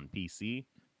Hand on PC.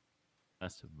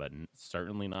 Last but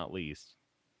certainly not least,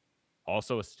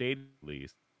 also a state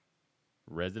release,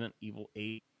 Resident Evil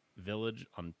 8 Village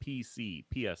on PC,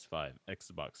 PS5,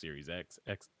 Xbox Series X,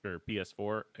 or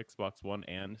PS4, Xbox One,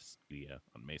 and Stadia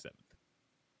on May 7th.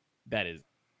 That is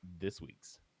this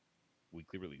week's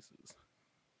weekly releases.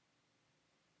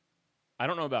 I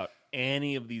don't know about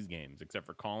any of these games except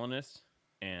for Colonist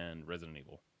and Resident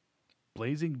Evil.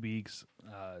 Blazing Beaks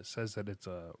says that it's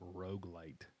a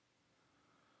roguelite.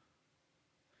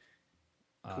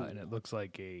 Cool. And it looks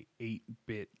like a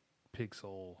 8-bit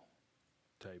pixel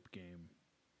type game.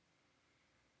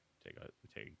 Take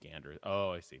a gander.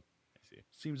 Oh, I see.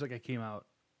 Seems like it came out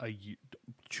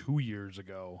 2 years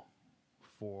ago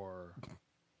for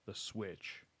the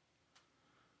Switch.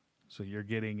 So you're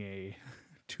getting a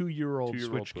 2-year-old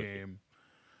Switch game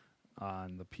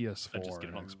on the PS4 just get it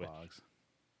and on Switch. Xbox.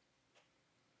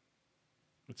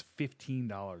 It's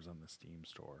 $15 on the Steam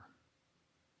store.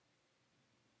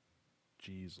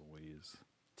 Jeez Louise.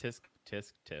 Tisk.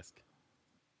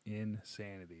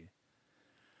 Insanity.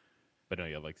 But no,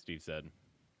 yeah, like Steve said,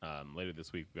 later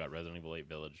this week we got Resident Evil 8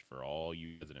 Village for all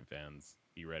you Resident fans.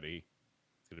 Be ready.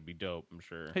 It's going to be dope, I'm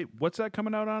sure. Hey, what's that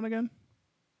coming out on again?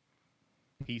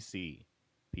 PC,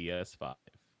 PS5,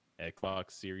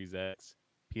 Xbox Series X,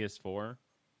 PS4,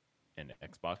 and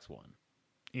Xbox One.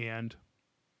 And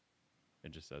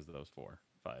It just says those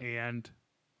 5. and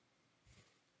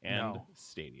no.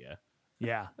 Stadia.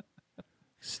 Yeah.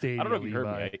 Stadia. I don't know if you heard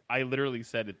Levi. me. I literally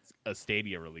said it's a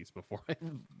Stadia release before I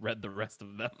read the rest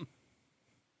of them.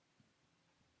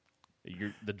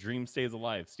 The dream stays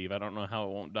alive, Steve. I don't know how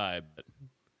it won't die, but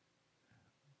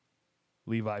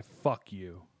Levi, fuck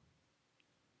you.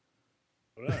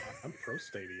 I'm pro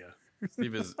Stadia.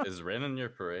 Steve, is Rain on Your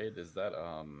Parade? Is that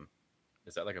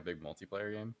like a big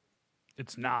multiplayer game?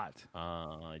 It's not.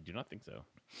 I do not think so.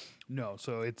 No,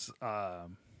 so it's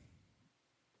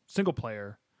single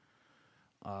player.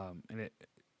 And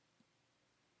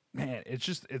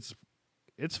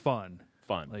it's fun.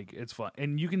 Like it's fun.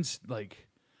 And you can like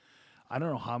I don't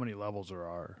know how many levels there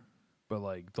are, but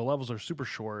like the levels are super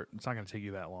short. It's not going to take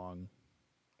you that long.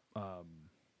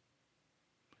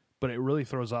 But it really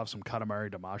throws off some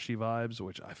Katamari Damacy vibes,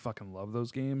 which I fucking love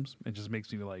those games. It just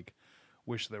makes me like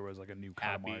wish there was like a new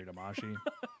Katamari Damacy.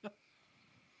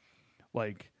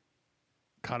 Like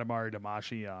Katamari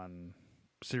Damacy on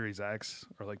Series X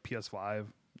or like PS5,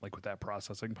 like with that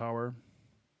processing power,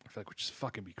 I feel like would just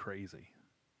fucking be crazy.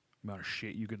 The amount of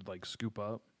shit you could like scoop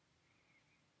up.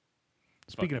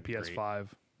 Speaking of PS5,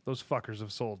 those fuckers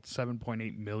have sold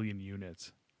 7.8 million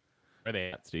units. Where are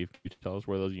they at, Steve? Can you tell us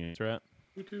where those units are at?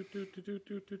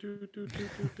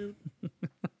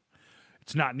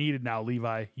 It's not needed now,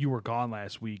 Levi. You were gone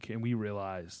last week, and we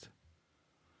realized.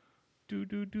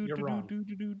 You're wrong.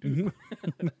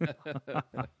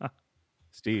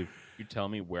 Steve, you tell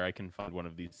me where I can find one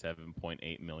of these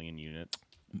 7.8 million units.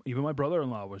 Even my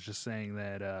brother-in-law was just saying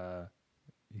that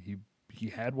he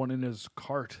had one in his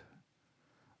cart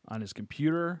on his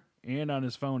computer and on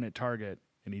his phone at Target,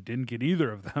 and he didn't get either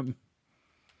of them.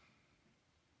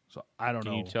 So I don't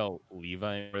know. Can you tell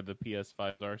Levi where the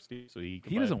PS5s are, Steve? So he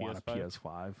doesn't want a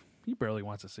PS5. He barely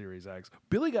wants a Series X.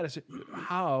 Billy got a.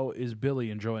 How is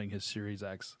Billy enjoying his Series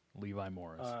X, Levi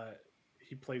Morris?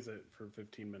 He plays it for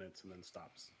 15 minutes and then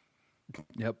stops.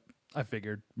 Yep, I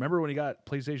figured. Remember when he got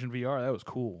PlayStation VR? That was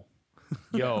cool.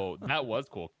 Yo, that was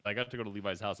cool. I got to go to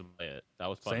Levi's house and play it. That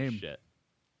was fun as Same. shit.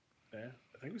 Yeah,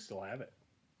 I think we still have it.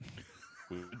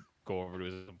 We would go over to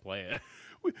his and play it.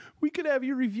 We could have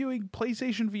you reviewing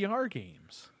PlayStation VR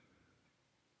games.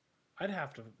 I'd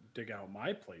have to dig out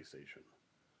my PlayStation.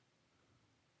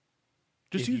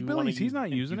 Just If use you wanna Billy's. He's use not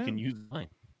mine, using you it. can use mine.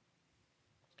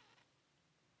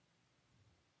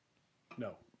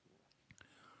 No.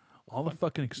 All the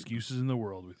fucking excuses in the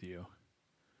world with you.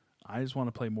 I just want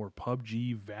to play more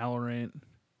PUBG, Valorant,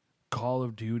 Call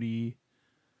of Duty.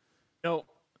 No.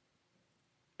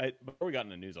 Before we got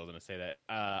into news, I was going to say that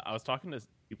I was talking to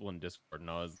people in Discord, and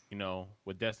I was,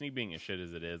 with Destiny being as shit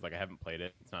as it is, like I haven't played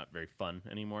it. It's not very fun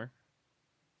anymore.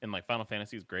 And like Final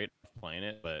Fantasy is great playing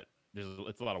it, but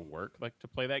it's a lot of work like to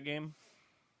play that game.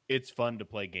 It's fun to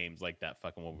play games like that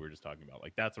fucking what we were just talking about.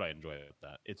 Like that's what I enjoy about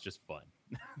that. It's just fun.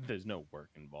 There's no work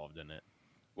involved in it.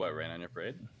 What, Rain on Your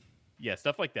Parade? Yeah,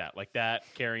 stuff like that. Like that,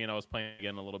 Carrion, I was playing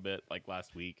again a little bit like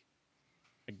last week.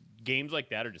 Like, games like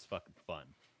that are just fucking fun.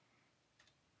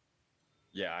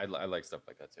 Yeah, I like stuff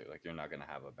like that too. Like you're not gonna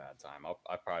have a bad time.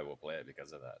 I probably will play it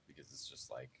because of that, because it's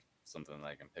just like something that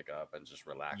I can pick up and just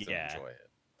relax Yeah. and enjoy it.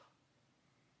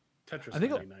 Tetris I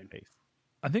think- 99.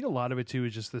 I think a lot of it too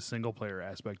is just the single player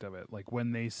aspect of it. Like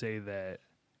when they say that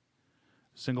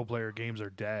single player games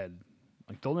are dead,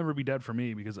 like they'll never be dead for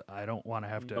me because I don't want to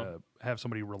have to have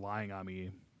somebody relying on me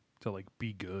to like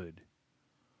be good.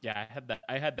 Yeah,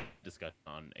 I had that discussion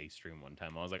on a stream one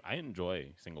time. I was like, I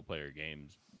enjoy single player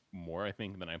games more, I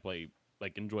think, than I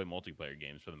enjoy multiplayer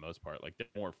games for the most part. Like they're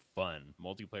more fun.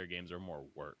 Multiplayer games are more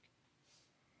work.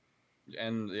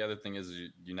 And the other thing is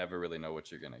you never really know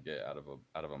what you're gonna get out of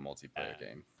a multiplayer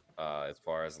game. As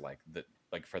far as like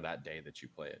for that day that you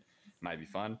play it. Might be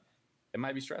fun. It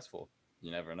might be stressful.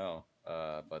 You never know.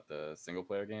 But the single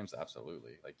player games,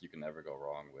 absolutely. Like you can never go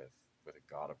wrong with a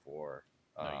God of War.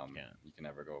 No, you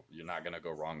can't. You're not gonna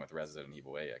go wrong with Resident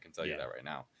Evil 8. I can tell you Yeah. that right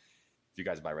now. If you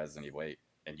guys buy Resident Evil 8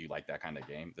 and you like that kind of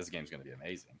game, this game's gonna be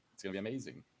amazing. It's gonna be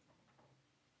amazing.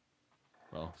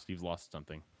 Well, Steve's lost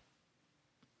something.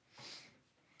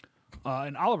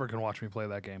 And Oliver can watch me play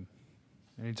that game,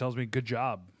 and he tells me "good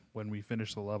job" when we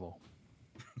finish the level.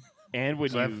 And when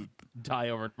So you die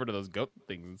over to those goat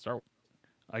things and start.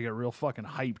 I get real fucking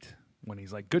hyped when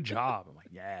he's like, "Good job." I'm like,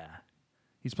 "Yeah."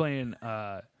 He's playing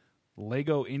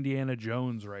Lego Indiana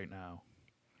Jones right now,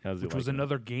 which was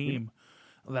another game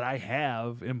that I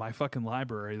have in my fucking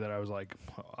library that I was like,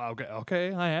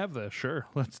 okay, I have this. Sure,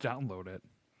 let's download it.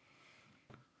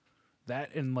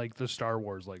 That and like the Star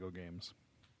Wars Lego games.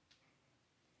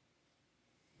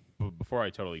 Before I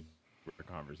totally break the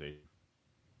conversation,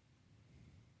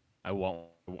 I want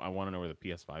to know where the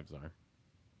PS5s are.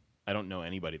 I don't know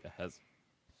anybody that has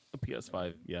a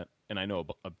PS5 yet, and I know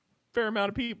a fair amount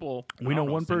of people. We know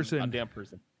one person. Goddamn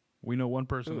person. We know one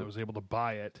person Who? that was able to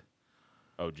buy it.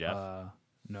 Oh, Jeff.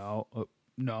 No.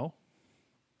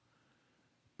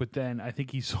 But then I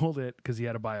think he sold it because he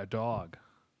had to buy a dog.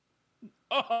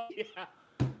 Oh yeah.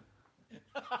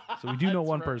 So we do know That's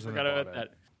one right. person Forgot that about bought that.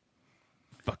 it.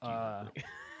 Fuck you.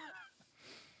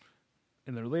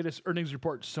 In their latest earnings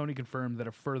report, Sony confirmed that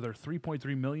a further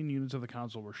 3.3 million units of the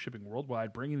console were shipping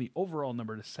worldwide, bringing the overall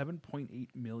number to 7.8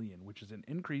 million, which is an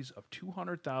increase of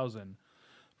 200,000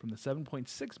 from the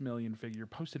 7.6 million figure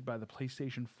posted by the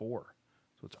PlayStation 4.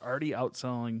 So it's already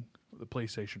outselling the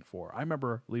PlayStation 4. I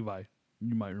remember, Levi,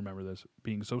 you might remember this,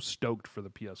 being so stoked for the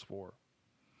PS4.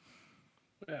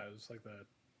 Yeah, it was like that.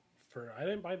 I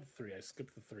didn't buy the 3. I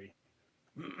skipped the 3.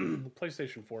 The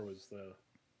PlayStation 4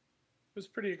 was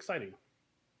pretty exciting,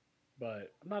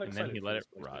 but I'm not And then excited. he for let this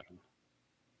it rot. PlayStation.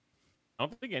 I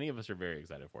don't think any of us are very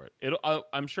excited for it.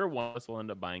 I'm sure one of us will end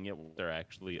up buying it when they're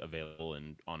actually available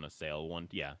and on a sale.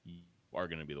 Yeah, you are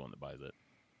going to be the one that buys it.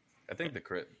 I think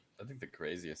the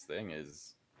craziest thing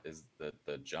is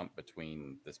the jump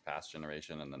between this past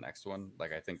generation and the next one.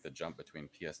 Like I think the jump between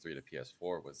PS3 to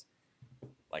PS4 was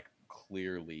like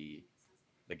clearly,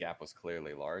 the gap was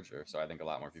clearly larger. So I think a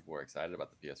lot more people were excited about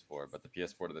the PS4. But the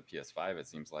PS4 to the PS5, it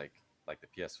seems like the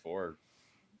PS4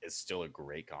 is still a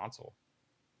great console.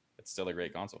 It's still a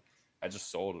great console. I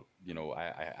just sold,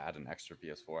 I had an extra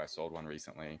PS4. I sold one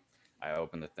recently. I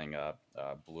opened the thing up,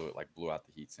 blew out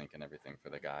the heatsink and everything for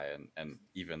the guy, and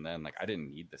even then, like I didn't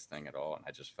need this thing at all, and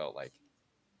I just felt like,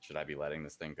 should I be letting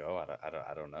this thing go?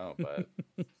 I don't know, but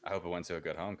I hope it went to a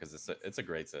good home because it's a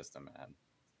great system, man.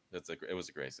 It was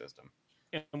a great system.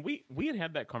 And we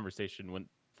had that conversation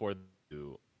before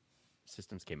the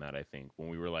systems came out. I think when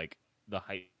we were like the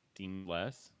hype seemed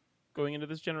less going into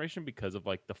this generation because of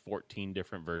like the 14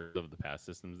 different versions of the past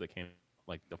systems that came.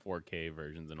 like the 4K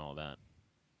versions and all that.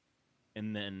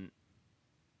 And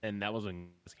that was when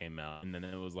this came out. And then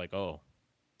it was like, oh,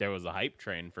 there was a hype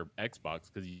train for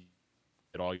Xbox because you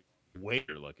get all way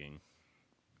better looking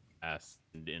as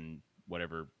in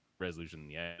whatever resolution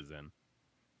the X is in.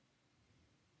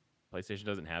 PlayStation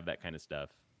doesn't have that kind of stuff.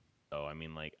 So, I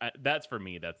mean, like, that's for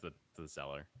me, that's the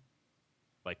seller.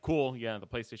 Like, cool, yeah, the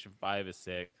PlayStation 5 is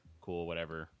sick. Cool,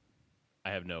 whatever.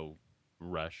 I have no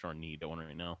rush or need to one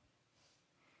right now.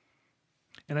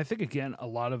 And I think, again, a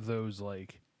lot of those,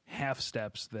 like, half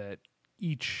steps that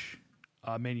each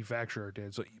manufacturer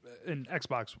did. So, and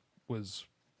Xbox was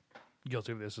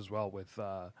guilty of this as well with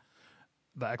the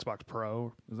Xbox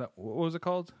Pro. What was it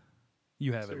called?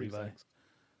 You have Series it, Levi. X.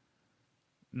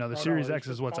 No, the No, Series it's X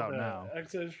is just what's called out the now.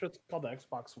 It's just called the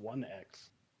Xbox One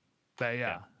X.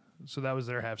 Yeah. So that was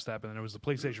their half step, and then it was the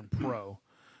PlayStation Pro.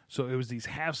 So it was these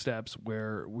half steps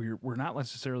where we're not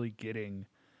necessarily getting,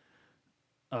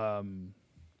 something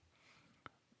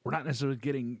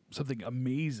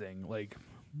amazing, like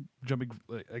jumping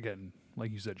again,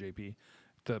 like you said, JP.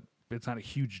 It's not a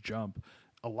huge jump.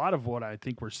 A lot of what I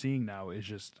think we're seeing now is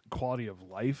just quality of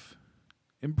life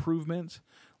improvements.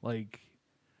 Like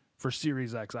for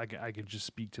Series X, I can just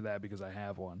speak to that because I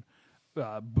have one.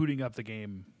 Booting up the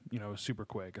game, super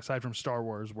quick. Aside from Star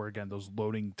Wars, where again those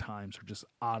loading times are just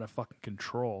out of fucking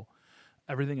control,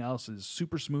 everything else is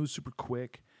super smooth, super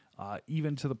quick.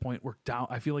 Even to the point where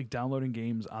I feel like downloading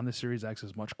games on the Series X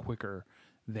is much quicker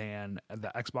than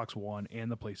the Xbox One and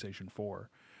the PlayStation 4.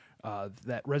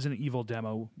 That Resident Evil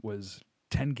demo was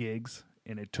 10 gigs,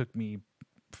 and it took me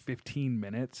 15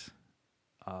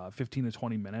 to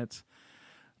 20 minutes.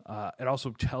 It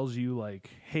also tells you, like,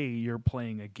 hey, you're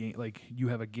playing a game, like you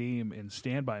have a game in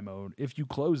standby mode. If you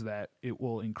close that, it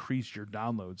will increase your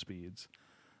download speeds.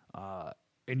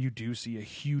 And you do see a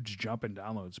huge jump in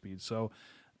download speeds. So,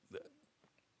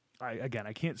 I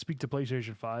can't speak to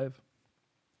PlayStation 5,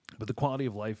 but the quality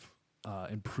of life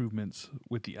improvements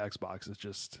with the Xbox is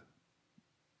just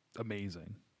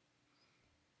amazing.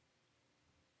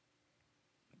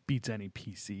 Beats any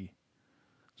PC,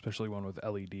 especially one with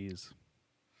LEDs.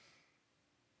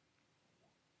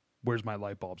 Where's my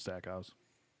light bulb, Stackhouse?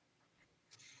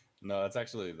 No, that's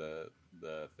actually the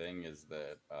thing is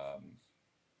that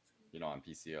on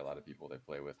PC a lot of people they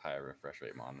play with higher refresh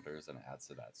rate monitors, and it adds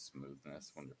to that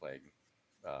smoothness when you're playing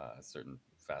certain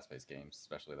fast-paced games,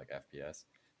 especially like FPS.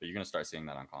 But you're going to start seeing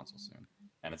that on console soon,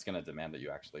 and it's going to demand that you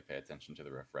actually pay attention to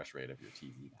the refresh rate of your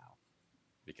TV now,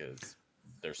 because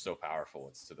they're so powerful.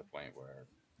 It's to the point where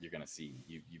you're going to see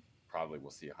you probably will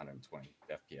see 120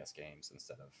 FPS games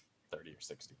instead of 30 or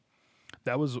 60.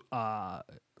 That was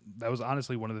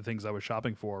honestly one of the things I was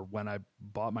shopping for when I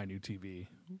bought my new TV,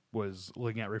 was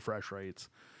looking at refresh rates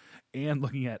and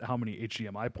looking at how many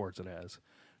HDMI ports it has,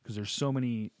 because there's so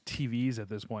many TVs at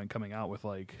this point coming out with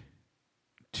like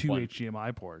 2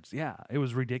 HDMI ports. Yeah, it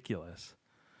was ridiculous.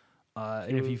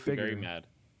 And if you figure, very mad.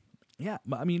 Yeah,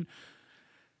 I mean,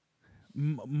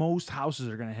 most houses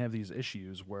are going to have these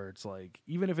issues where it's like,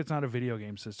 even if it's not a video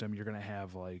game system, you're going to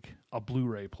have like a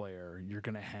Blu-ray player, you're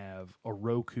going to have a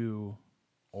Roku,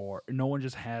 or no one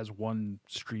just has one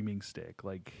streaming stick.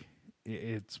 Like,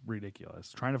 it's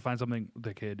ridiculous. Trying to find something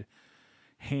that could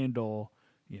handle,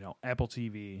 Apple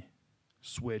TV,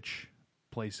 Switch,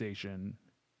 PlayStation,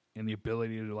 and the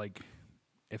ability to, like,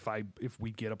 if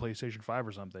we get a PlayStation 5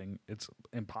 or something, it's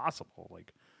impossible.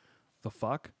 Like, the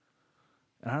fuck?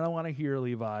 And I don't want to hear,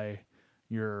 Levi,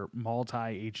 your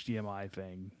multi-HDMI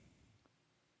thing.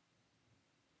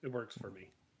 It works for me.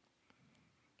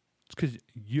 It's because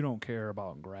you don't care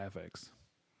about graphics.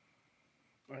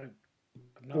 I'm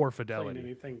not or fidelity.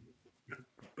 Anything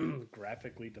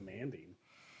graphically demanding.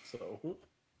 So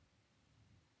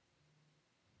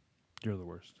You're the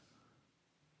worst.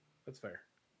 that's fair.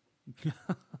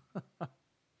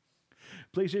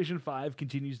 PlayStation 5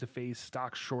 continues to face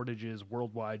stock shortages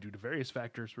worldwide due to various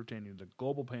factors pertaining to the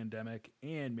global pandemic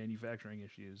and manufacturing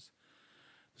issues.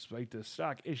 Despite the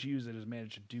stock issues, it has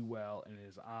managed to do well and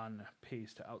is on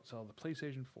pace to outsell the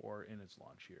PlayStation 4 in its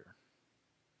launch year.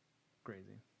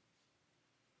 Crazy.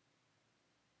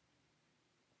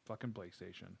 Fucking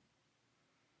PlayStation.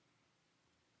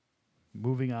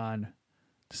 Moving on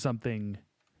to something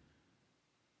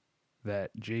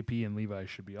that JP and Levi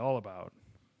should be all about.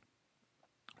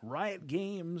 Riot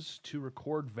Games to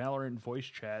record Valorant voice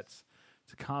chats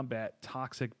to combat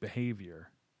toxic behavior.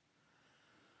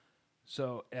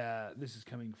 So this is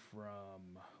coming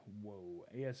from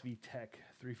ASV Tech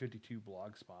 352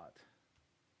 Blogspot.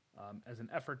 As an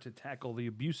effort to tackle the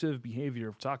abusive behavior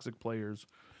of toxic players,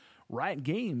 Riot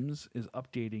Games is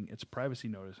updating its privacy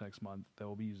notice next month that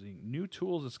will be using new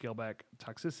tools to scale back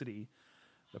toxicity.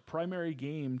 The primary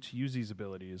game to use these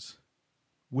abilities,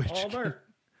 which Oliver.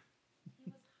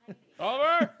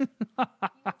 Oliver.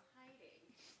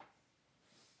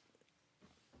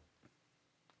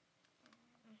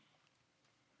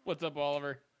 What's up,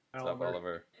 Oliver? What's up,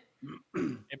 Oliver?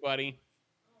 Hey, buddy.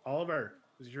 Oliver,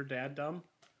 is your dad dumb?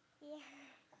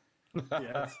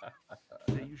 Yes.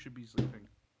 that you should be sleeping.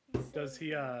 Does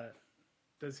he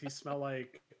smell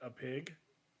like a pig?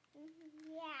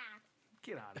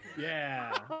 Get out of here.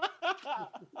 Yeah.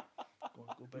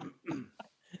 Go bed.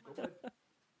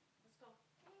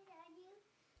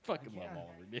 Fucking love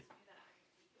Oliver, dude.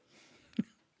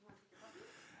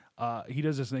 He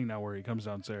does this thing now where he comes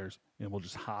downstairs and will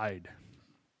just hide.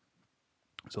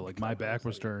 So like my back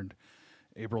was turned,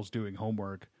 April's doing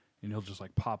homework, and he'll just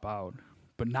like pop out,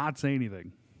 but not say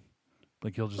anything.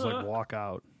 Like he'll just like walk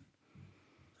out.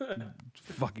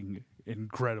 Fucking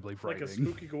incredibly Like a frightening.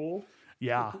 spooky ghoul?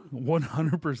 Yeah,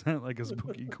 100% like a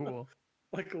spooky ghoul.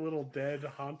 Like a little dead,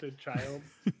 haunted child?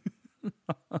 It's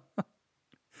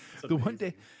The one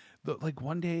amazing. day,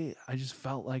 one day, I just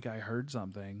felt like I heard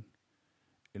something,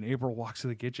 and April walks to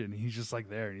the kitchen, and he's just like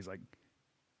there, and he's like,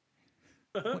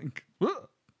 like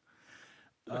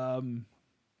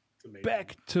It's amazing.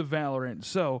 back to Valorant.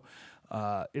 So,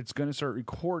 it's going to start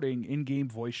recording in-game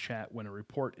voice chat when a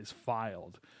report is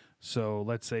filed. So,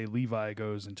 let's say Levi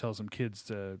goes and tells some kids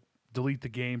to delete the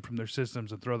game from their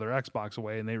systems and throw their Xbox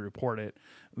away, and they report it.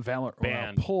 Valorant will now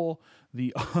Banned. pull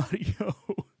the audio.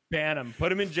 Ban him.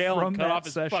 Put him in jail From and cut that off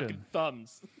his session. fucking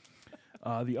thumbs.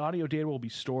 The audio data will be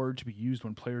stored to be used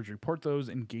when players report those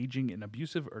engaging in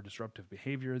abusive or disruptive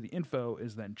behavior. The info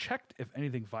is then checked if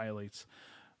anything violates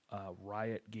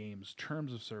Riot Games'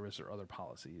 terms of service or other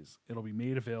policies. It'll be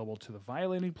made available to the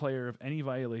violating player if any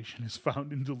violation is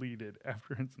found and deleted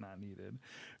after it's not needed.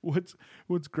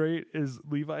 What's great is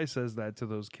Levi says that to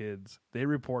those kids. They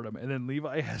report him, and then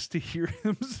Levi has to hear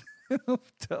himself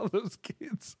tell those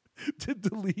kids to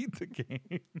delete the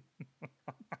game.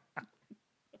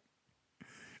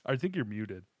 I think you're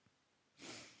muted.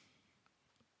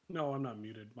 No, I'm not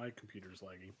muted. My computer's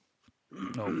laggy.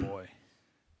 Oh boy.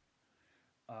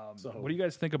 So- What do you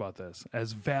guys think about this?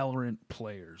 As Valorant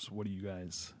players, what do you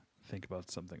guys think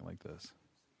about something like this?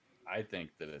 I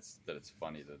think that it's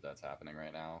funny that that's happening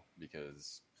right now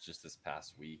because just this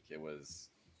past week it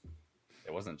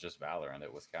wasn't just Valorant,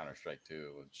 it was Counter-Strike too.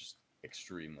 It was just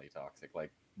extremely toxic.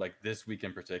 Like this week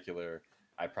in particular,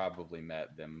 I probably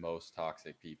met the most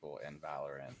toxic people in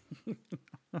Valorant.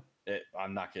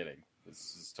 I'm not kidding.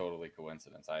 This is totally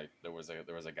coincidence. There was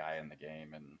a guy in the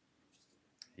game, and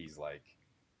he's like,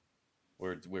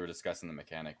 we were discussing the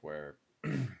mechanic where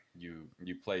you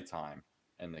play time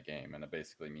in the game, and it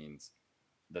basically means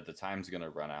that the time's going to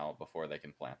run out before they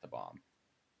can plant the bomb.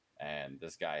 And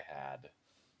this guy had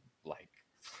like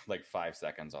 5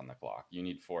 seconds on the clock. You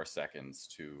need 4 seconds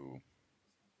to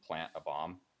plant a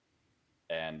bomb.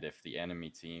 And if the enemy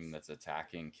team that's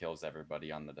attacking kills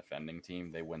everybody on the defending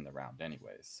team, they win the round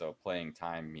anyways. So playing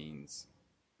time means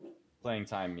Run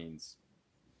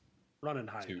and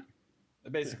hide.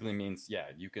 it basically means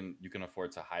you can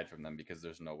afford to hide from them because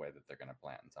there's no way that they're going to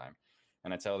plant in time.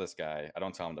 And I tell this guy, I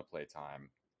don't tell him to play time.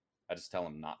 I just tell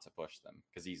him not to push them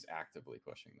because he's actively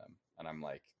pushing them. And I'm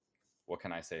like, what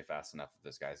can I say fast enough that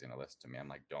this guy's going to listen to me? I'm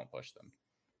like, don't push them.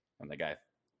 And the guy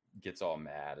gets all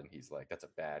mad and he's like, that's a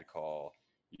bad call.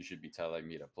 You should be telling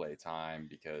me to play time,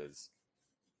 because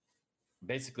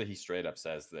basically he straight up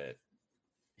says that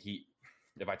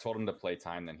if I told him to play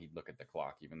time, then he'd look at the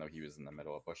clock, even though he was in the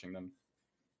middle of pushing them.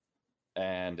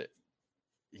 And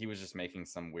he was just making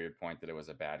some weird point that it was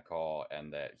a bad call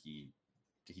and that he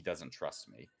doesn't trust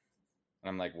me. And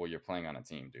I'm like, well, you're playing on a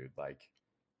team, dude. Like,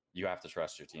 you have to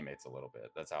trust your teammates a little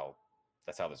bit. That's how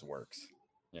this works,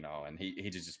 you know. And he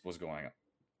just was going.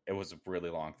 It was a really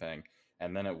long thing,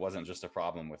 and then it wasn't just a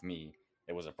problem with me.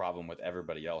 It was a problem with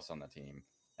everybody else on the team.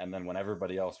 And then when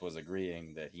everybody else was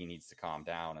agreeing that he needs to calm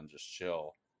down and just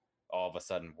chill, all of a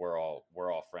sudden we're all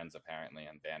friends apparently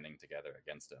and banding together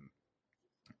against him.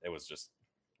 It was just.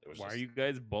 Why are you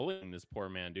guys bullying this poor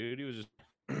man, dude? He was just.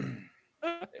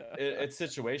 It's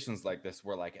situations like this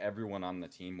where like everyone on the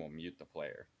team will mute the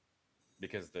player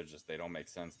because they don't make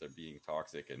sense. They're being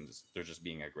toxic and they're just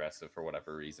being aggressive for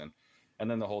whatever reason. And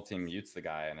then the whole team mutes the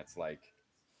guy, and it's like,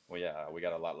 well, yeah, we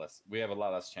have a lot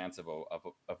less chance of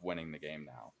winning the game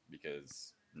now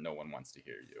because no one wants to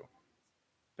hear you.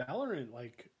 Valorant,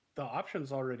 like, the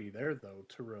option's already there though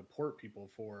to report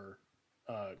people for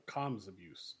comms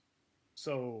abuse.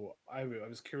 So I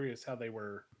was curious how they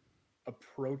were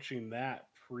approaching that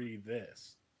pre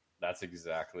this. That's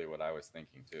exactly what I was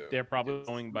thinking too. They're probably because-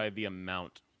 going by the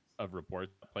amount of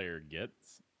reports the player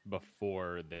gets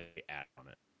before they act on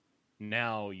it.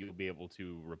 Now you'll be able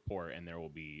to report, and there will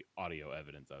be audio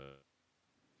evidence of it.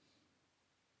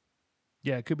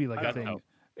 Yeah, it could be like a That's thing. how-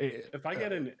 If I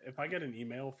get an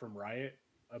email from Riot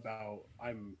about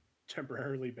I'm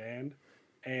temporarily banned,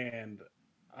 and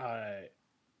I'm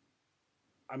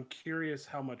curious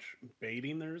how much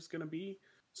baiting there's going to be.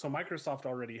 So Microsoft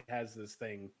already has this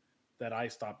thing that I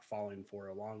stopped falling for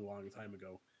a long, long time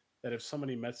ago. That if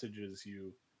somebody messages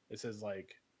you, it says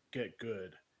like "get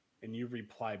good," and you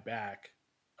reply back,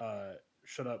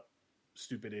 "shut up,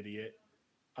 stupid idiot."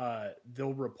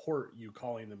 They'll report you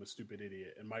calling them a stupid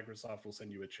idiot, and Microsoft will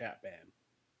send you a chat ban.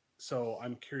 So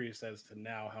I'm curious as to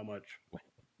now how much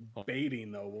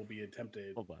baiting though will be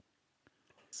attempted. Hold on.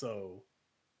 So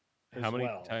How as many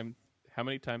well. times? How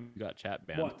many times you got chat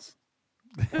banned? Once.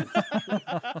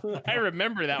 I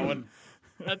remember that one.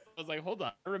 I was like, hold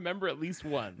on. I remember at least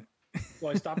one. So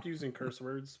I stopped using curse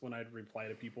words when I'd reply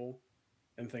to people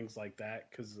and things like that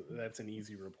because that's an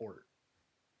easy report.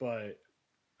 But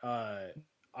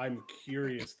I'm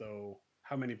curious though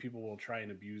how many people will try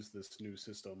and abuse this new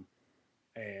system.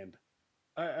 And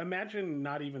imagine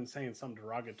not even saying something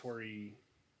derogatory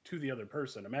to the other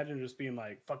person. Imagine just being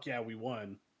like, "Fuck yeah, we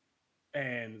won,"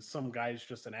 and some guy's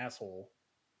just an asshole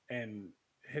and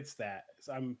hits that.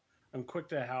 So I'm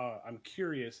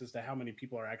curious as to how many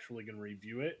people are actually going to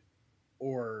review it,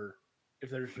 or if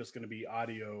there's just going to be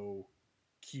audio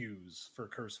cues for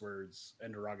curse words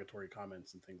and derogatory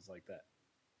comments and things like that.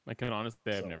 I can honestly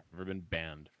say I've So- never been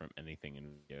banned from anything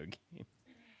in video games.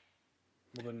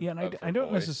 Well, then, Yeah, and for I don't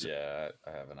voice, necessarily. Yeah,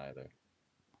 I haven't either.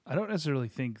 I don't necessarily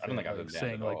think I don't that, think I've like, been banned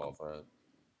saying at like all, but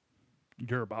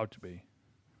you're about to be.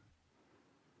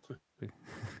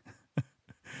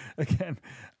 Again,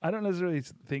 I don't necessarily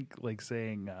think like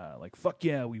saying like "fuck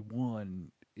yeah, we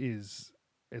won" is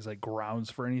like grounds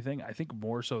for anything. I think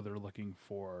more so they're looking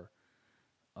for,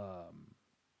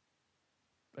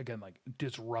 again, like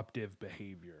disruptive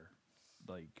behavior.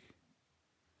 Like,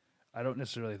 I don't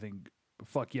necessarily think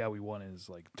 "fuck yeah, we won" is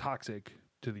like toxic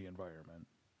to the environment.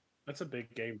 that's a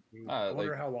big game. I like-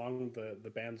 wonder how long the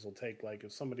bans will take. Like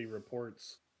if somebody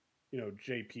reports,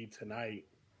 JP tonight,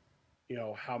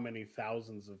 how many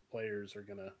thousands of players are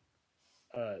gonna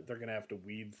they're gonna have to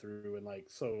weed through, and like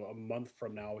so a month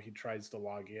from now he tries to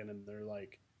log in and they're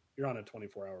like, "You're on a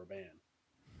 24-hour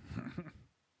ban."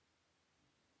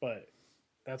 But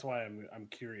that's why I'm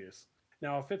curious.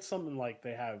 Now, if it's something like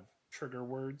they have trigger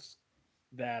words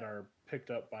that are picked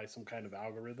up by some kind of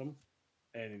algorithm,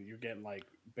 and you're getting like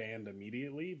banned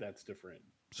immediately, that's different.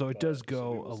 So it But- does so we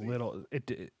go will a see. little.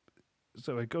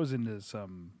 So it goes into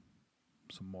some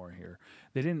more here.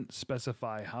 They didn't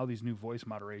specify how these new voice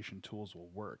moderation tools will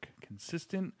work.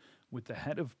 Consistent with the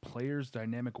head of Players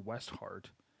Dynamic Westhart,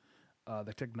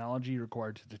 the technology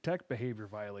required to detect behavior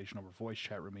violation over voice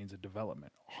chat remains in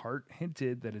development. Hart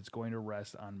hinted that it's going to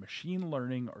rest on machine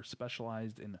learning or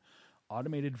specialized in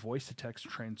automated voice-to-text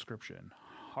transcription.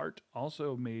 Hart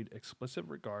also made explicit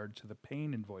regard to the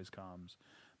pain in voice comms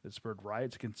that spurred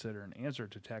Riot to consider an answer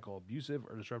to tackle abusive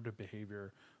or disruptive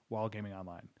behavior while gaming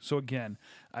online. So again,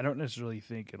 I don't necessarily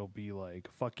think it'll be like,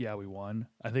 "fuck yeah, we won."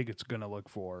 I think it's going to look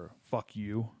for "fuck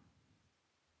you."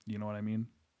 You know what I mean?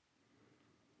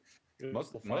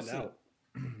 most We'll most find of out.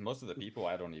 most of the people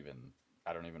I don't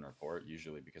even report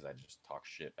usually because I just talk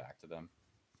shit back to them.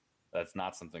 That's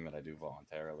not something that I do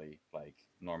voluntarily. Like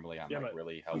normally I'm Yeah, like but-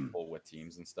 really helpful with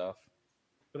teams and stuff.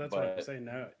 But that's what I'm But- saying.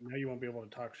 Now you won't be able to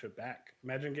talk shit back.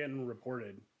 Imagine getting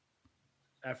reported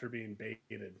after being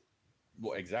baited.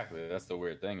 Well, exactly. That's the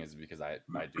weird thing is because I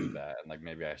do that and like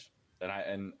maybe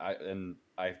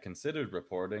I've considered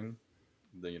reporting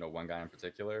the one guy in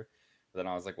particular. But then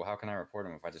I was like, well, how can I report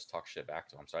him if I just talk shit back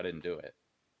to him? So I didn't do it.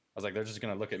 I was like, they're just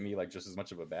gonna look at me like just as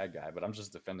much of a bad guy, but I'm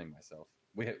just defending myself.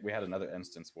 We had another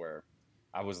instance where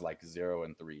I was like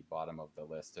 0-3, bottom of the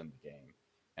list in the game,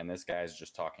 and this guy's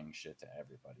just talking shit to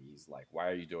everybody. He's like, "Why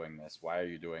are you doing this? Why are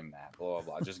you doing that?" Blah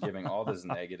blah blah. Just giving all this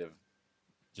negative,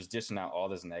 just dishing out all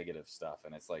this negative stuff,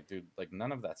 and it's like, dude, like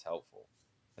none of that's helpful.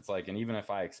 It's like, and even if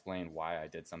I explain why I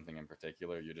did something in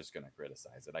particular, you're just gonna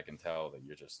criticize it. I can tell that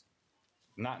you're just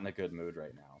not in a good mood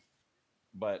right now.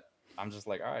 But I'm just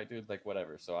like, all right, dude, like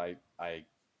whatever. So I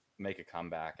make a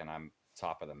comeback and I'm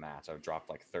top of the match. I've dropped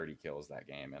like 30 kills that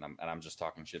game, and I'm just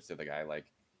talking shit to the guy like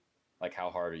how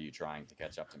hard are you trying to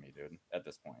catch up to me, dude? At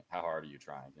this point, how hard are you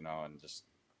trying? And it's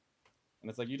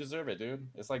like you deserve it, dude.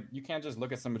 It's like you can't just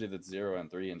look at somebody that's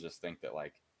 0-3 and just think that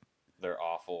like they're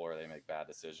awful or they make bad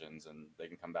decisions and they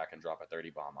can come back and drop a 30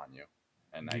 bomb on you,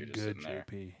 and now Get you're just good, sitting there.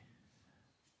 JP.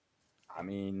 I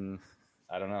mean,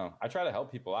 I don't know. I try to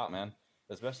help people out, man,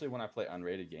 especially when I play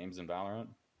unrated games in Valorant.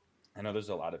 I know there's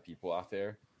a lot of people out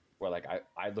there where like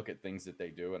I look at things that they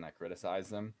do and I criticize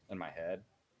them in my head,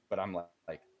 but I'm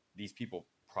like these people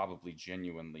probably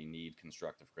genuinely need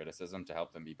constructive criticism to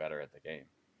help them be better at the game.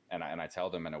 And I tell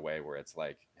them in a way where it's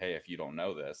like, hey, if you don't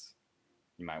know this,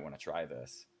 you might want to try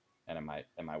this, and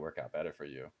it might work out better for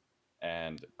you.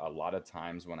 And a lot of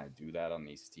times when I do that on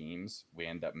these teams, we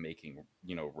end up making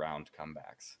round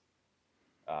comebacks,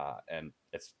 and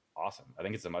it's awesome. I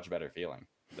think it's a much better feeling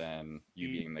than you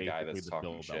being the guy that's talking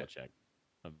Bill shit. Belichick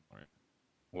of Valorant.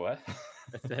 What?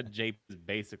 I said Jape is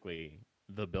basically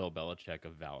the Bill Belichick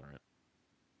of Valorant.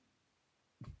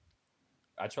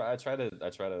 I try to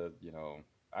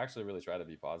I actually really try to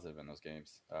be positive in those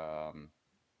games,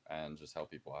 and just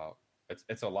help people out.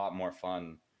 It's a lot more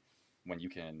fun when you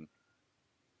can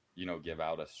give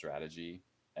out a strategy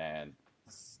and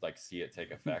like see it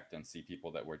take effect and see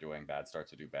people that were doing bad start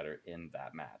to do better in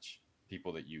that match,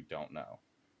 people that you don't know.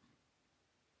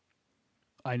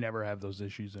 I never have those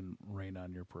issues in Rain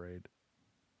on Your Parade.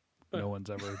 No one's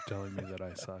ever telling me that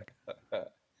I suck.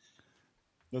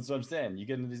 That's what I'm saying. You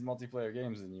get into these multiplayer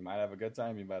games and you might have a good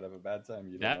time, you might have a bad time,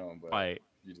 you don't know. But why,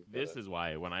 you just this is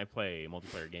why when I play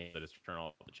multiplayer games, I just turn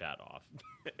all the chat off.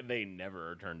 They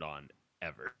never are turned on,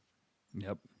 ever.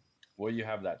 Yep. Well, you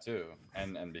have that too.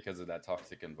 And because of that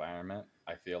toxic environment,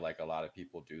 I feel like a lot of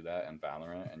people do that in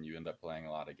Valorant, and you end up playing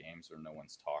a lot of games where no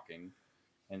one's talking,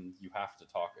 and you have to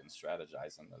talk and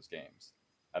strategize in those games.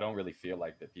 I don't really feel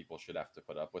like that people should have to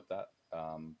put up with that.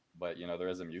 But there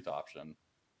is a mute option.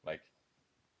 Like,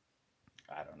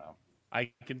 I don't know. I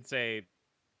can say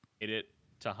it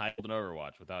to hide in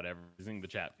Overwatch without ever using the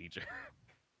chat feature.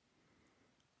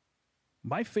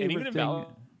 My favorite thing.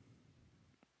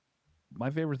 My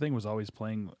favorite thing was always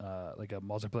playing like a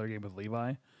multiplayer game with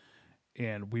Levi,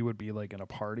 and we would be like in a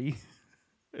party,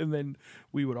 and then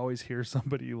we would always hear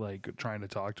somebody like trying to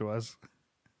talk to us.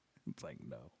 It's like,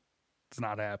 no, it's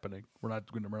not happening. We're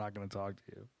not going to talk to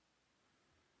you.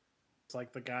 It's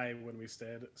like the guy when we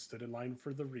stood in line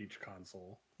for the Reach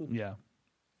console. Yeah,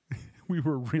 we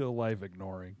were real life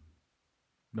ignoring.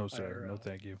 No, sir. IRL. No,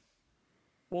 thank you.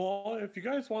 Well, if you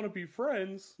guys want to be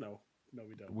friends, no,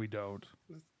 we don't. We don't.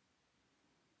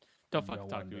 Don't fucking No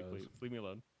talk one to me, does. please. Leave me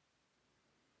alone.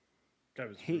 Guy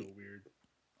was Hey. real weird.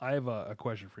 I have a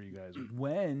question for you guys.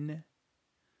 When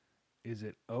is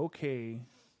it okay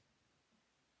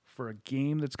for a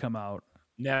game that's come out?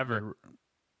 Never.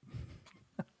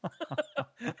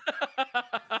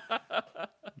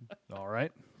 All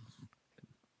right.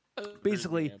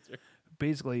 Basically,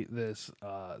 this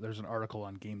there's an article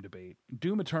on Game Debate.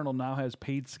 Doom Eternal now has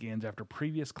paid skins after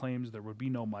previous claims there would be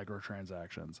no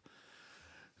microtransactions.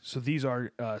 So these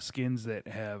are skins that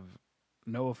have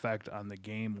no effect on the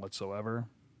game whatsoever,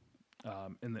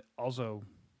 and also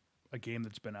a game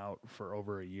that's been out for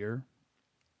over a year.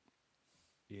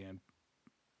 And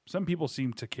some people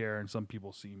seem to care, and some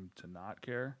people seem to not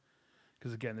care.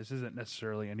 Because again, this isn't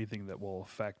necessarily anything that will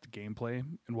affect gameplay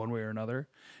in one way or another.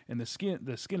 And the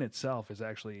skin itself is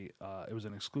actually it was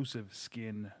an exclusive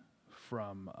skin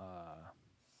from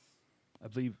I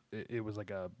believe it was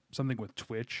like something with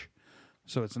Twitch.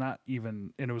 So it's not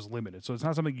even, and it was limited. So it's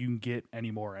not something you can get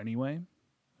anymore anyway.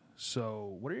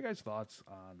 So what are your guys' thoughts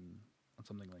on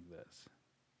something like this?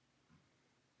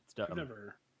 It's dumb. I've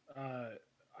never.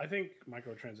 I think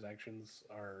microtransactions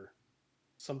are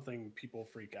something people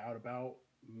freak out about,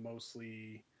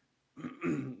 mostly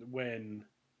when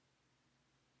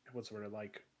what's the word,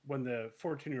 like when the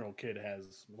 14-year-old kid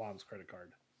has mom's credit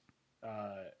card.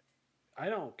 I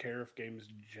don't care if games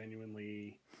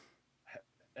genuinely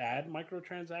add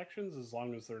microtransactions as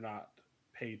long as they're not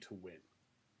pay to win.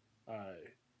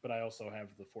 But I also have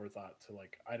the forethought to,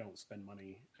 like, I don't spend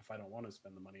money if I don't want to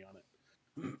spend the money on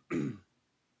it.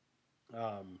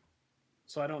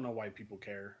 So I don't know why people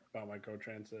care about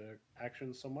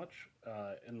microtransactions so much,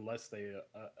 unless they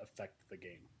affect the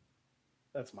game.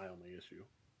 That's my only issue.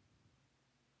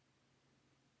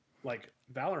 Like,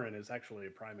 Valorant is actually a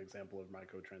prime example of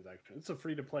microtransaction. It's a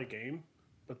free-to-play game,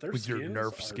 but their With your skins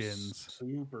Nerf are skins.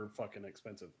 super fucking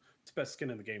expensive. It's the best skin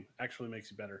in the game. Actually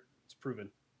makes you better. It's proven.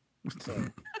 So,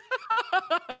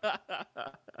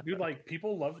 dude, like,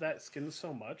 people love that skin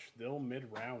so much, they'll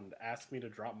mid-round ask me to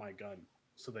drop my gun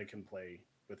so they can play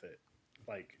with it.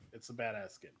 Like, it's a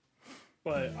badass skin.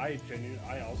 But I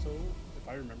also, if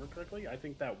I remember correctly, I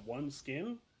think that one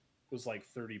skin was like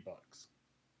 $30.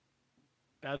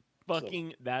 That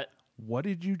fucking What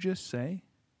did you just say?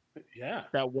 Yeah,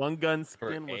 that one gun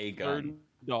For skin was a gun.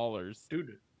 $30.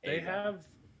 dude, A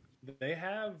they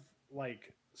have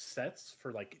like sets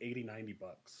for like $80-$90.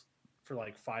 for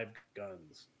like 5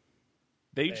 guns.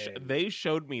 They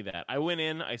showed me that. I went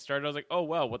in, I started, I was like, oh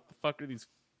well, what the fuck are these?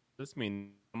 This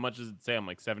mean? How much does it say? I'm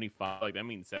like 75. Like that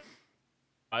means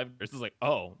 75. This is like,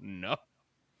 oh no,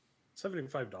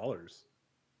 $75.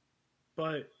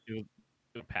 But it was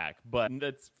a pack, but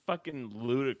that's fucking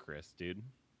ludicrous, dude.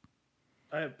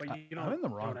 but you I'm in the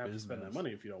wrong don't have to spend that business. money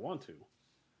if you don't want to.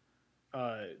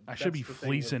 I should be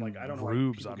fleecing I don't know why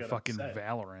rubes people on get fucking upset.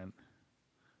 Valorant.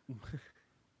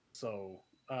 So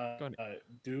on.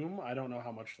 Doom, I don't know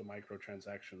how much the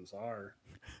microtransactions are,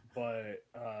 but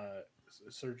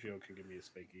Sergio can give me a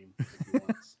spanking if he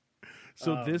wants.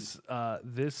 So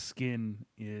this skin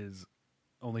is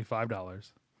only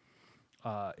 $5.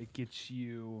 It gets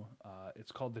you.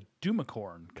 It's called the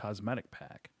Doomicorn cosmetic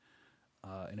pack,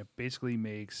 and it basically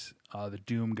makes the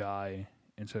Doom guy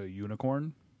into a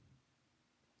unicorn.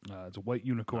 It's a white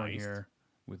unicorn Nice. here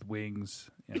with wings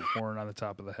and a horn on the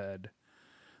top of the head.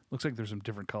 Looks like there's some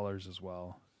different colors as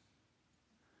well.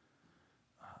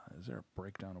 Is there a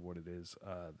breakdown of what it is?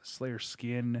 The Slayer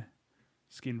skin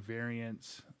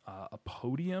variants, a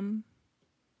podium,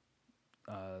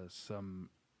 some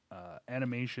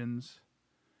animations,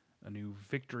 a new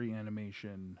victory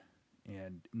animation,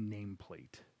 and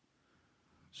nameplate.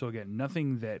 So again,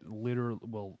 nothing that literally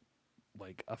will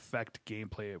like affect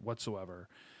gameplay whatsoever,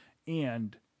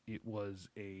 and it was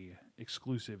a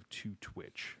exclusive to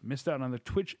Twitch. Missed out on the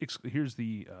Twitch. Here's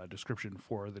the description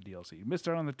for the DLC. Missed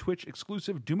out on the Twitch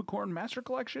exclusive Doomicorn Master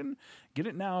Collection. Get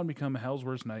it now and become Hell's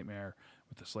Worst Nightmare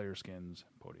with the Slayer skins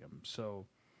podium. So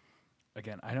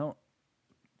again, I don't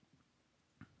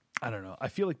know. I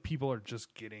feel like people are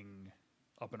just getting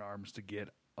up in arms to get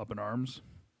up in arms.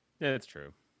 Yeah, that's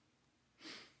true.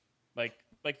 Like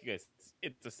you guys,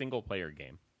 it's a single player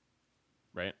game,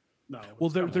 right? No, Well,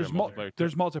 it's not there's multiplayer.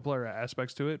 there's multiplayer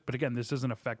aspects to it, but again, this doesn't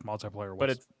affect multiplayer. But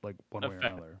it's like one way or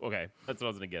another. Okay, that's what I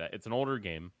was gonna get at. It's an older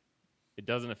game. It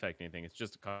doesn't affect anything. It's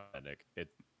just a cosmetic. I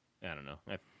don't know.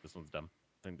 This one's dumb.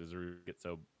 I think does get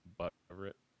so butt over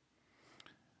it.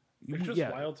 It's just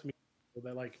Yeah. wild to me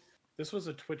that like this was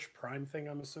a Twitch Prime thing,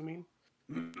 I'm assuming,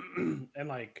 and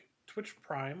like Twitch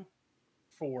Prime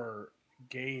for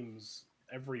games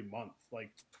every month, like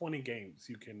 20 games,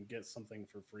 you can get something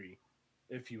for free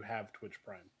if you have Twitch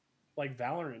Prime. Like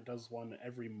Valorant does one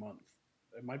every month.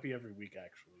 It might be every week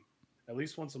actually. At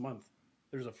least once a month,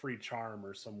 there's a free charm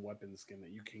or some weapon skin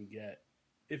that you can get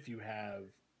if you have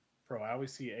Pro. I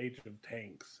always see Age of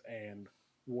Tanks and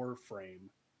Warframe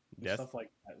and Yes. stuff like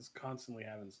that is constantly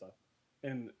having stuff.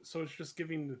 And so it's just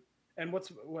giving. And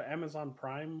what Amazon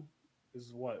Prime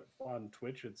is what on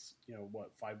Twitch? It's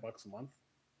what $5 a month.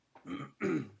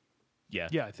 Yeah.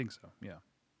 Yeah, I think so. Yeah.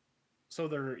 So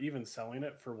they're even selling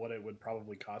it for what it would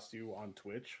probably cost you on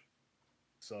Twitch.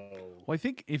 So Well, I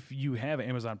think if you have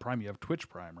Amazon Prime, you have Twitch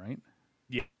Prime, right?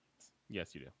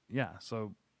 Yes, you do. Yeah.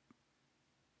 So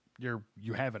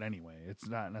you have it anyway. It's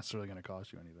not necessarily going to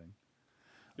cost you anything.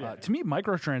 Yeah. To me,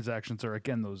 microtransactions are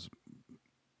again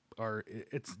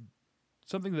it's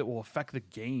something that will affect the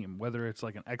game. Whether it's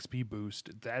like an XP boost,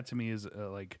 that to me is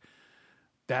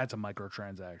that's a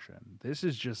microtransaction. This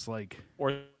is just like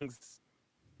Or things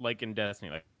like in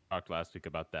Destiny, like I talked last week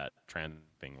about that trend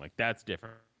thing. Like that's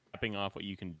different. Tapping off what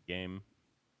you can game,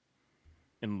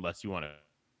 unless you want to.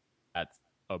 That's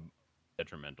a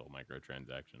detrimental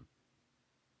microtransaction.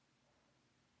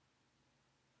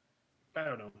 I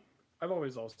don't know. I've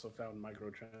always also found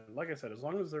like I said, as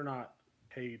long as they're not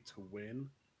paid to win,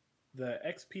 the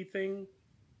XP thing.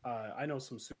 I know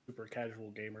some super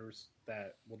casual gamers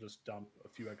that will just dump a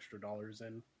few extra dollars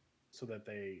in, so that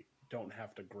they don't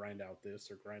have to grind out this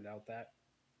or grind out that.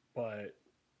 But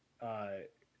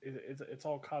it's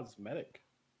all cosmetic.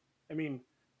 I mean,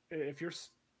 if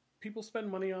people spend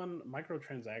money on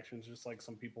microtransactions, just like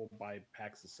some people buy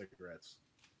packs of cigarettes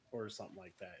or something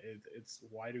like that. It's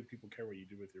why do people care what you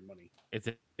do with your money? It's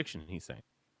addiction, he's saying.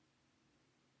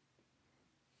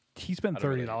 he spent I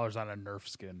don't really- $30 on a Nerf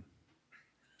skin.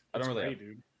 I don't It's really. great,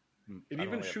 dude. I It don't even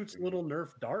really have shoots too- little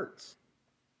Nerf darts.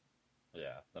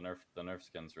 Yeah, the Nerf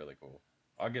skin's really cool.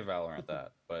 I'll give Valorant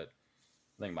that, but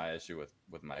I think my issue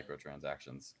with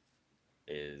microtransactions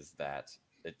is that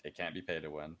it can't be pay to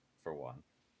win, for one.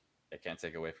 It can't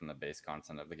take away from the base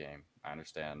content of the game. I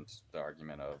understand the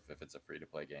argument of if it's a free to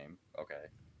play game, okay.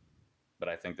 But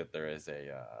I think that there is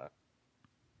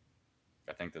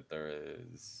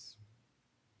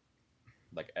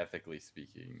like ethically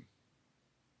speaking,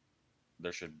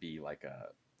 there should be like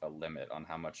a limit on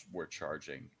how much we're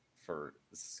charging for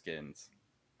skins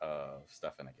of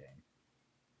stuff in a game.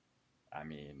 I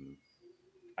mean,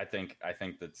 I think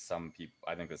that some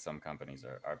companies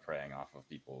are preying off of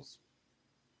people's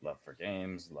love for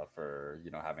games, love for,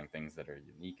 having things that are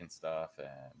unique and stuff,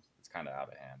 and it's kind of out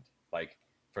of hand. Like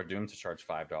for Doom to charge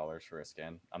 $5 for a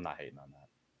skin, I'm not hating on that.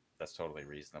 That's totally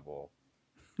reasonable.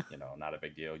 Not a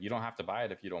big deal. You don't have to buy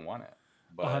it if you don't want it.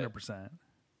 But 100%.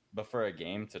 But for a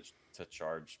game to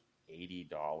charge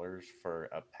 $80 for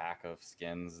a pack of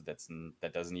skins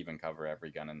that doesn't even cover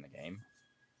every gun in the game,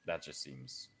 that just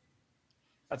seems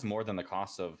that's more than the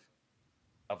cost of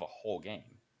a whole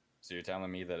game. So you're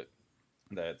telling me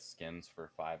that skins for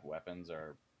 5 weapons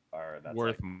are that's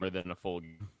worth more than a full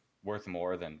game. Worth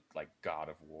more than like God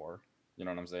of War. You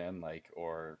know what I'm saying? Like,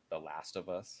 or The Last of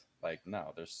Us. Like,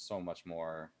 no, there's so much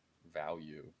more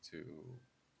value to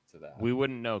that. We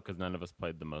wouldn't know because none of us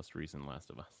played the most recent Last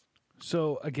of Us.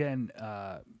 So again,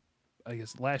 I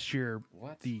guess last year,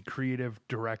 the creative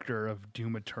director of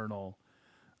Doom Eternal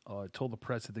told the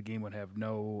press that the game would have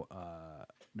no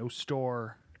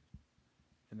store,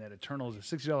 and that Eternal is a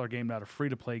 $60 game, not a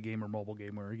free-to-play game or mobile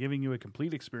game. We're giving you a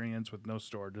complete experience with no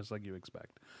store, just like you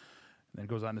expect. And then it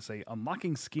goes on to say,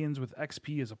 unlocking skins with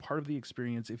XP is a part of the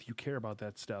experience if you care about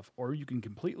that stuff, or you can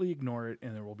completely ignore it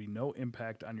and there will be no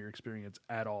impact on your experience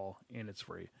at all, and it's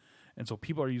free. And so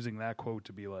people are using that quote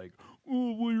to be like,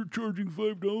 oh, well, you're charging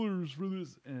 $5 for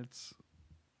this. And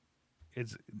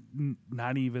it's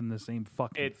not even the same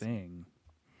fucking thing.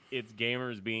 It's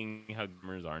gamers being how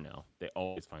gamers are now. They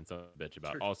always find something to bitch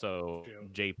about. Also,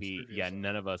 JP,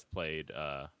 none of us played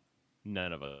The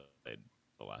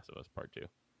Last of Us Part 2.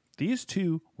 These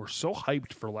two were so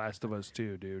hyped for Last of Us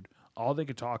 2, dude. All they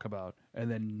could talk about, and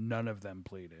then none of them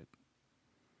played it.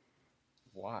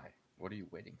 Why? What are you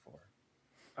waiting for?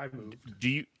 I moved.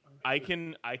 I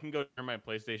can go turn my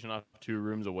PlayStation off 2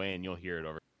 rooms away, and you'll hear it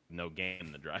over no game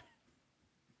in the drive.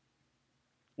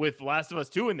 With Last of Us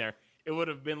 2 in there, it would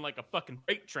have been like a fucking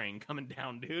freight train coming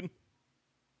down, dude.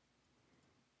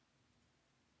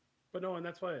 But no, and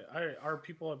that's why are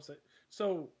people upset?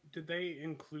 So did they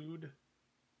include?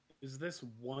 Is this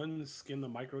one skin the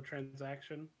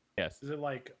microtransaction? Yes. Is it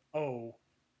like, oh,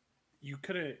 you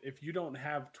couldn't if you don't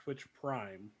have Twitch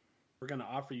Prime, we're gonna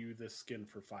offer you this skin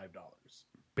for $5.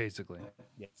 Basically.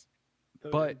 Yes.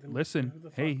 But listen, who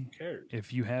the fuck hey, cares?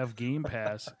 if you have Game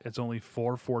Pass, it's only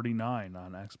 $4.49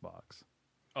 on Xbox.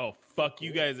 Oh, fuck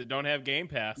you guys that don't have Game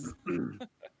Pass.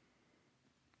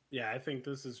 Yeah, I think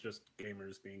this is just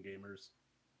gamers being gamers.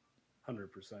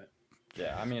 100%.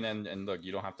 Yeah, I mean, and look,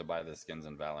 you don't have to buy the skins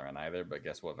in Valorant either, but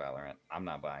guess what, Valorant? I'm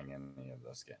not buying any of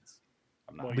those skins.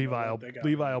 I'm not. Well, Levi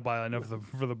will buy enough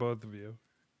for the both of you.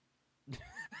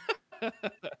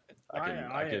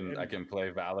 I can play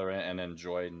Valorant and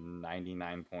enjoy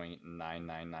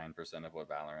 99.999% of what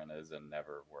Valorant is and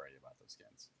never worry about those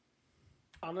skins.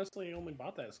 Honestly, I only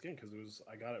bought that skin because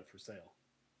I got it for sale.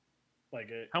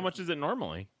 How much is it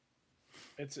normally?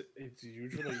 It's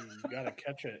usually you gotta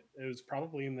catch it. It was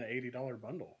probably in the $80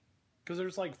 bundle because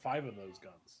there's like 5 of those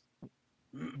guns.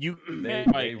 You they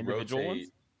buy individual rotate.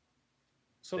 ones,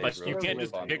 So like you can't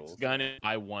with just pick gun and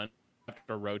buy one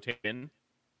after rotate in.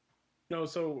 No,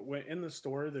 so in the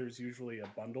store there's usually a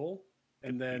bundle,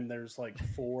 and then there's like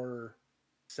 4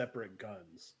 separate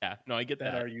guns. Yeah, no, I get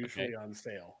that. Are usually on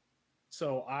sale.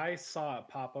 So I saw it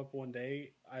pop up one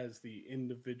day as the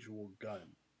individual gun.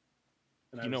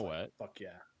 And I was like, fuck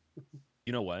yeah.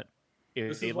 You know what?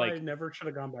 This is why I never should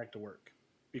have gone back to work.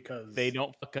 Because they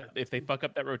don't fuck up. If they fuck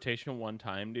up that rotation one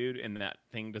time, dude, and that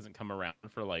thing doesn't come around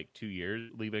for like 2 years,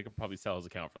 Levi could probably sell his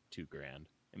account for $2,000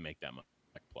 and make that much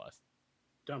plus.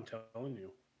 I'm telling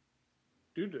you.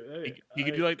 Dude, you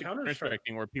could do like the Counter-Strike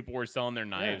thing where people were selling their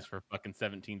knives for fucking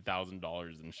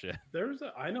 $17,000 and shit.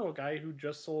 I know a guy who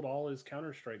just sold all his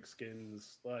Counter-Strike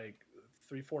skins like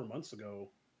 3-4 months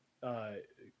ago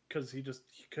because he just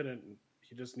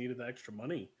needed the extra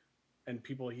money, and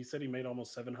he said he made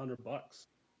almost $700.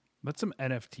 That's some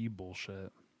NFT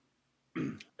bullshit.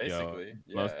 Basically,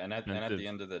 yeah. And at the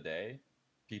end of the day,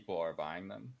 people are buying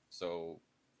them. So,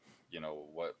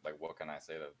 what can I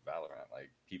say to Valorant? Like,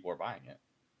 people are buying it.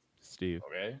 Steve.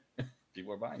 Okay,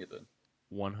 people are buying it then.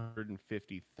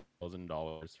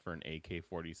 $150,000 for an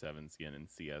AK-47 skin in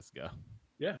CS:GO.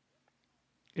 Yeah,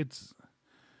 it's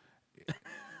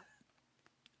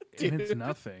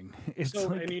nothing. It's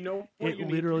like, and it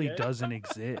literally doesn't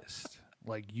exist.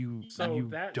 Like you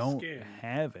don't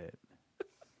have it.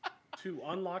 To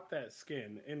unlock that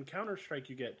skin in Counter-Strike,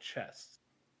 you get chests.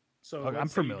 So I'm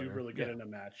familiar. You do really good in a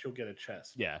match, you'll get a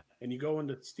chest. Yeah, and you go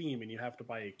into Steam and you have to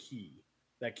buy a key.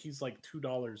 That key's like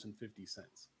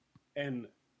 $2.50, and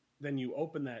then you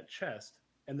open that chest,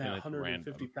 and that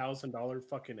 $150,000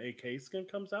 fucking AK skin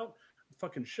comes out. I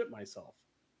fucking shit myself.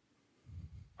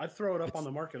 I'd throw it up on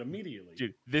the market immediately.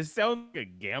 Dude, this sounds like a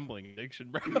gambling addiction,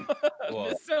 bro. Well,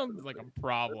 This sounds like a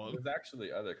problem. There's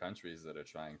actually other countries that are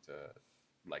trying to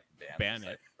like Ban this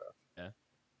it. type of stuff.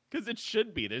 Because it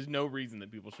should be. There's no reason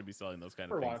that people should be selling those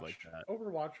kind of things Overwatch, like that.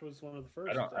 Overwatch was one of the first.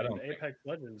 I don't think- Apex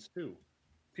Legends too.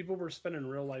 People were spending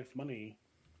real life money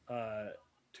to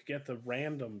get the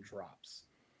random drops.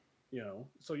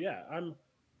 So yeah,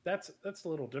 that's a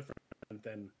little different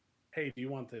than, hey, do you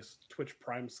want this Twitch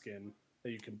Prime skin that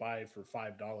you can buy for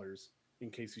 $5 in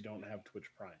case you don't have Twitch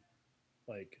Prime?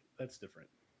 Like, that's different.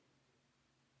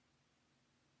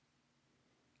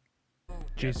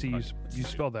 JC, you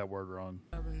spelled that word wrong.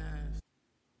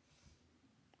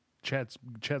 Chat's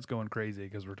going crazy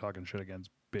because we're talking shit against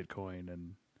Bitcoin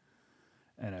and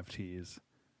NFTs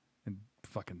and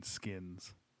fucking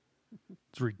skins.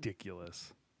 It's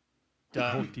ridiculous. The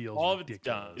whole Dumb. deal's All of it's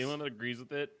dumb. ridiculous. Anyone that agrees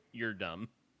with it, you're dumb.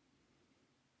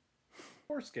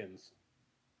 Or skins.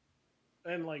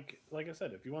 And like I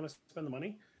said, if you want to spend the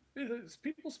money,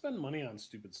 people spend money on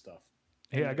stupid stuff.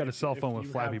 Hey, And I got a if- cell if phone with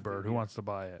you Flappy have Bird. the- Who wants to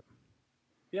buy it?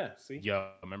 Yeah, see? Yo,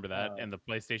 remember that? And the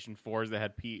PlayStation 4s that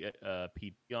had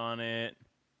PT on it.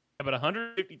 About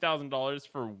 $150,000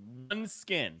 for one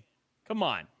skin. Come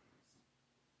on.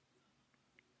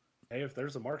 Hey, if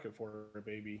there's a market for it,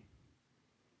 baby.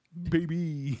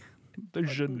 Baby, there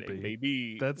shouldn't be.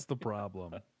 Maybe. That's the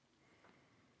problem.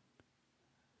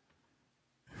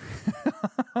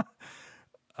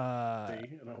 See?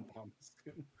 An Obama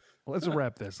skin. Let's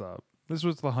wrap this up. This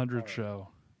was the 100th All right. show.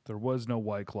 There was no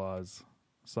White Claws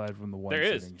aside from the one. There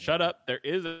is. sitting Shut here. up. There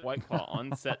is a White Claw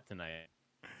on set tonight.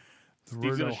 There Steve's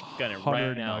were gonna no shotgun it right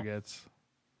 100 now. nuggets.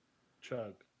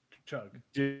 Chug.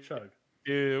 Do, Chug.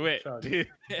 do it. Chug. Do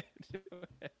it.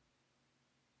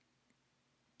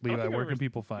 Levi, think I where ever can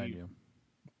people find Steve.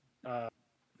 you?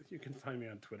 You can find me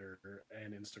on Twitter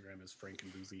and Instagram as Frank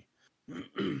and Boozy.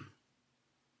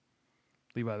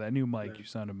 Levi, that new mic, Yeah. you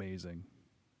sound amazing.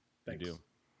 Thanks. do.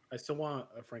 I still want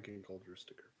a Frank and Culture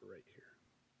sticker for right here.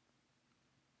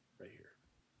 Right here.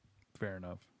 Fair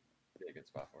enough. Be a good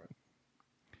spot for it.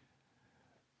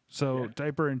 So Yeah.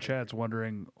 Diaper in chat's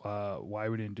wondering why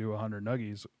we didn't do 100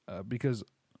 nuggies because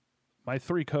my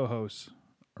 3 co-hosts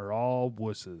are all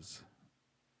wusses.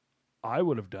 I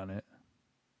would have done it.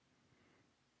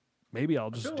 Maybe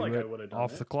I'll just feel do like I it would've done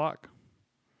off it. the clock.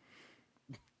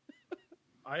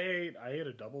 I ate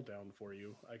a double down for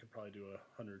you. I could probably do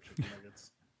 100 chicken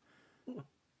nuggets.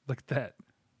 Look at that.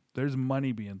 There's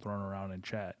money being thrown around in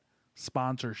chat.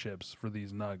 Sponsorships for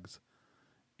these nugs.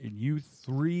 And you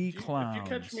 3 If clowns. you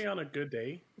catch me on a good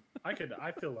day, I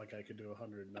feel like I could do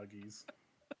 100 nuggies.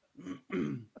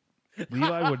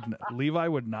 Levi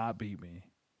would not beat me.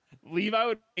 Levi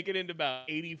would make it into about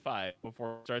 85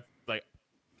 before it starts. Like,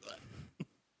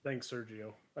 Thanks,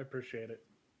 Sergio. I appreciate it.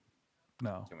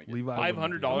 No. Can we get Levi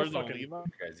wouldn't beat me. $500 on fucking- Levi?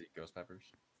 You guys eat ghost peppers?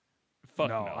 Fuck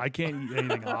no, no. I can't eat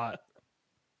anything hot.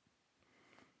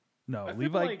 No, I feel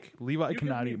Levi like Levi you give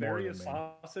cannot me eat more than various me.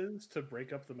 sauces to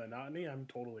break up the monotony. I'm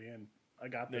totally in. I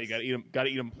got No, this. you gotta eat them. Gotta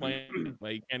eat them plain.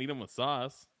 Like, you can't eat them with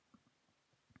sauce.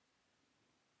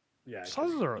 Yeah, I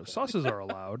Sauces can- are sauces are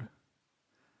allowed.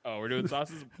 Oh, we're doing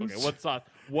sauces. Okay, what sauce?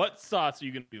 What sauce are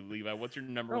you gonna do, Levi? What's your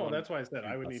number No, one? that's why I said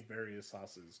I would sauce? need various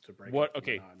sauces to break. What? up the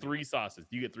Okay, monotony. 3 sauces.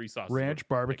 You get 3 sauces. Ranch,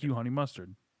 barbecue, honey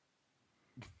mustard.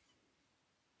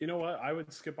 You know what? I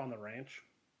would skip on the ranch,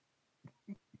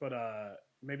 but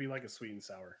maybe like a sweet and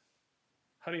sour,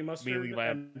 honey mustard Levi-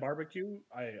 and barbecue.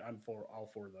 I'm for all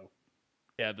 4 though.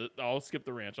 Yeah, I'll skip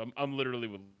the ranch. I'm literally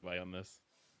with Levi on this.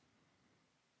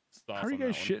 Sauce How are you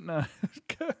on guys that shitting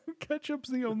on ketchup's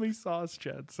the only sauce,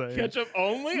 Chad say. one. Ketchup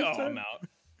only? You Oh, said- I'm out.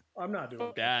 I'm not doing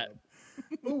Fuck that.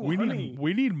 ketchup. Ooh, We honey.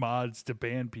 need mods to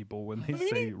ban people when they Honey?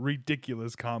 say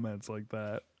ridiculous comments like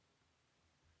that.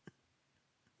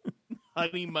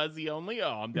 Honey muzzy only?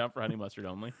 Oh, I'm down for honey mustard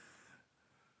only.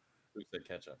 Who said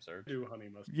ketchup, Serge? do honey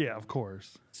mustard. Yeah, of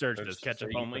course. Serge Serge does said ketchup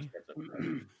you only. put ketchup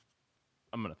in it.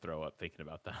 I'm gonna throw up thinking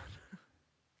about that.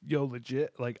 Yo,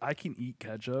 legit, like I can eat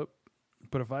ketchup,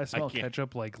 but if I smell can't.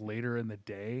 ketchup like later in the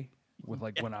day, with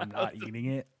like when I'm not eating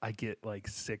it, I get like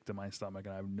sick to my stomach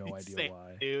and I have no idea Same,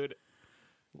 why. dude.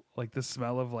 Like the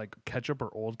smell of like ketchup or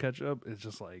old ketchup is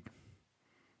just like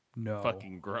no.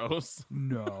 Fucking gross.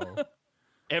 No.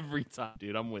 Every time,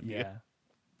 dude. I'm with Yeah.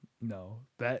 No.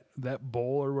 That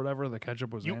bowl or whatever the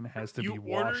ketchup was you. in has to you be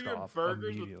order washed your off burgers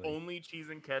with immediately. only cheese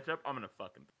and ketchup. I'm gonna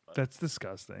fucking. That's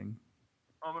disgusting.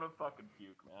 I'm gonna fucking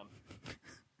puke, man.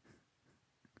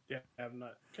 Yeah, I'm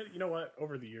not. You know what?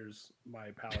 Over the years,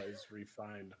 my palate is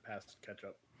refined past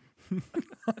ketchup.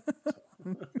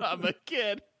 I'm a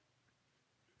kid.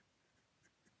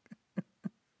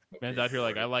 Man's out here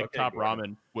like I like Okay, top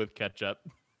Gordon. ramen with ketchup.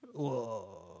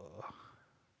 Ugh.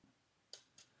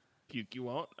 You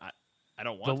won't. I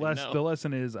don't want to know. The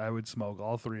lesson is I would smoke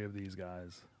all three of these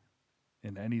guys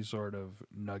in any sort of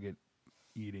nugget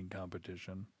eating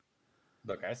competition.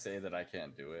 Look, I say that I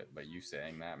can't do it, but you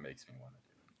saying that makes me want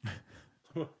to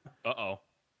do it. Uh-oh.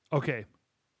 Okay.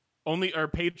 Only our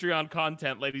Patreon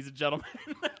content, ladies and gentlemen.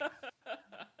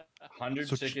 100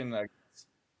 So chicken nuggets,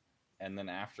 and then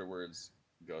afterwards,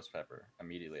 ghost pepper.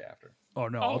 Immediately after. Oh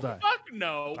no, Oh, I'll die. fuck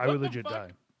no. I What would the legit fuck?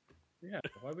 die. Yeah,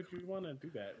 why would you want to do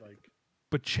that? Like,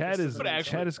 But Chad This is would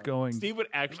actually- Chad is going. Steve would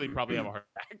actually probably have a heart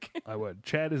attack. I would.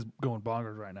 Chad is going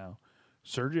bonkers right now.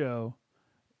 Sergio,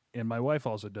 and my wife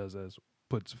also does this.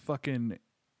 Puts fucking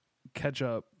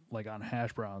ketchup like on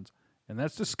hash browns, and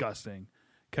that's disgusting.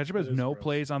 Ketchup has It is no gross.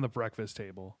 place on the breakfast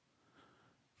table.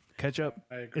 Ketchup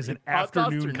I agree. is an Hot sauce or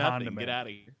afternoon nothing. condiment. Get out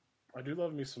of here. I do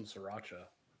love me some sriracha.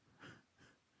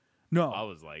 No, I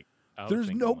was like, there's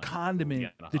thinking, no like, condiment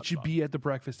getting a hot that should sauce. be at the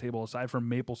breakfast table aside from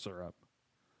maple syrup.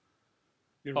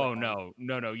 You're Oh wrong.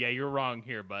 no. Yeah, you're wrong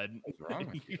here, bud. What's wrong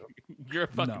with you? You're a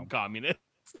fucking No. communist.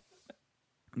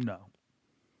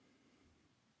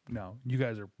 No, you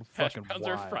guys are Hash fucking browns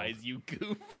wild. are fries, you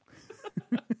goof.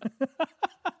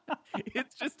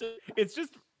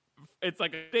 It's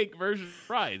like a fake version of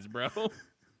fries, bro.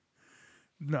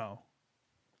 No.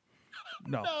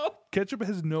 No. Ketchup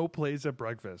has no place at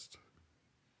breakfast.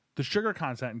 The sugar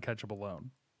content in ketchup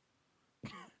alone.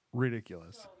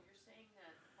 Ridiculous. So you're saying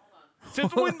that? Hold on.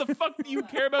 Since when the fuck do you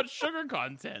care about sugar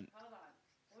content? Hold on.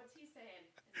 What's he saying?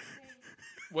 Is he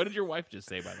saying What did your wife just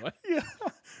say, by the way? Yeah.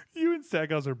 You and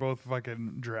Stackhouse are both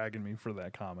fucking dragging me for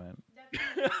that comment.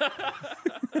 that's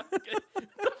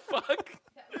The fuck?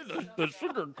 The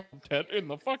sugar content in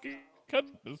the fucking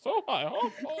ketchup is so high.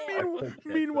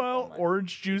 Meanwhile, Oh my-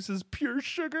 orange juice is pure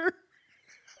sugar.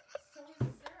 so is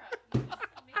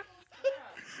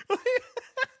syrup.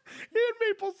 You use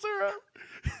maple syrup. And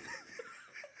maple syrup.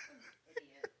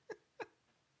 Idiot.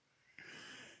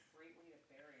 Great way to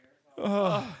bury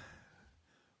yourself.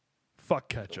 Fuck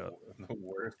ketchup. The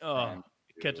worst. Oh, time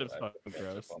to do ketchup's it. I fucking put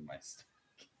ketchup gross. on my steak.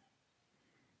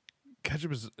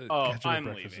 Ketchup is Oh, ketchup at I'm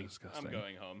breakfast leaving. is disgusting. I'm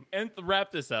going home. And to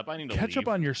wrap this up, I need to Ketchup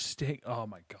leave. on your steak. Oh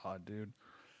my god, dude.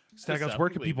 Stackhouse, up, where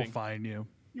I'm can people leaving. find you?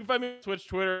 You can find me on Twitch,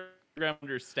 Twitter, Instagram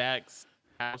under Stacks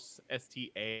House,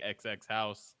 STAXX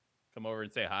House. Come over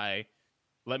and say hi.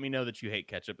 Let me know that you hate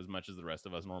ketchup as much as the rest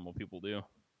of us normal people do.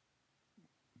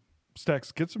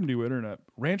 Stacks, get some new internet.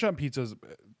 Ranch on pizza is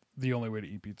the only way to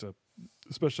eat pizza,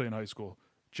 especially in high school.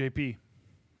 JP,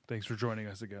 thanks for joining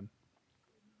us again.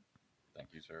 Thank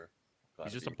you, sir. Glad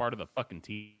He's to just be a part of the fucking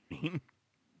team.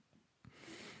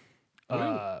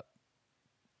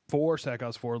 For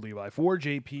Stackhouse, for Levi, for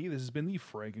JP, this has been the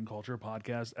Franken Culture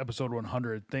Podcast, episode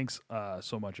 100. Thanks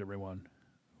so much, everyone,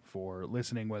 for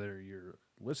listening, whether you're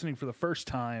listening for the first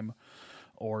time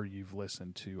or you've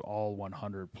listened to all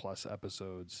 100 plus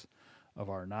episodes of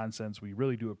our nonsense. We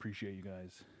really do appreciate you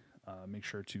guys. Make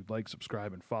sure to like,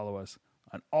 subscribe, and follow us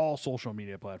on all social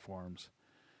media platforms.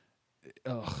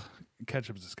 Ugh,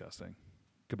 ketchup's disgusting.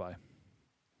 Goodbye.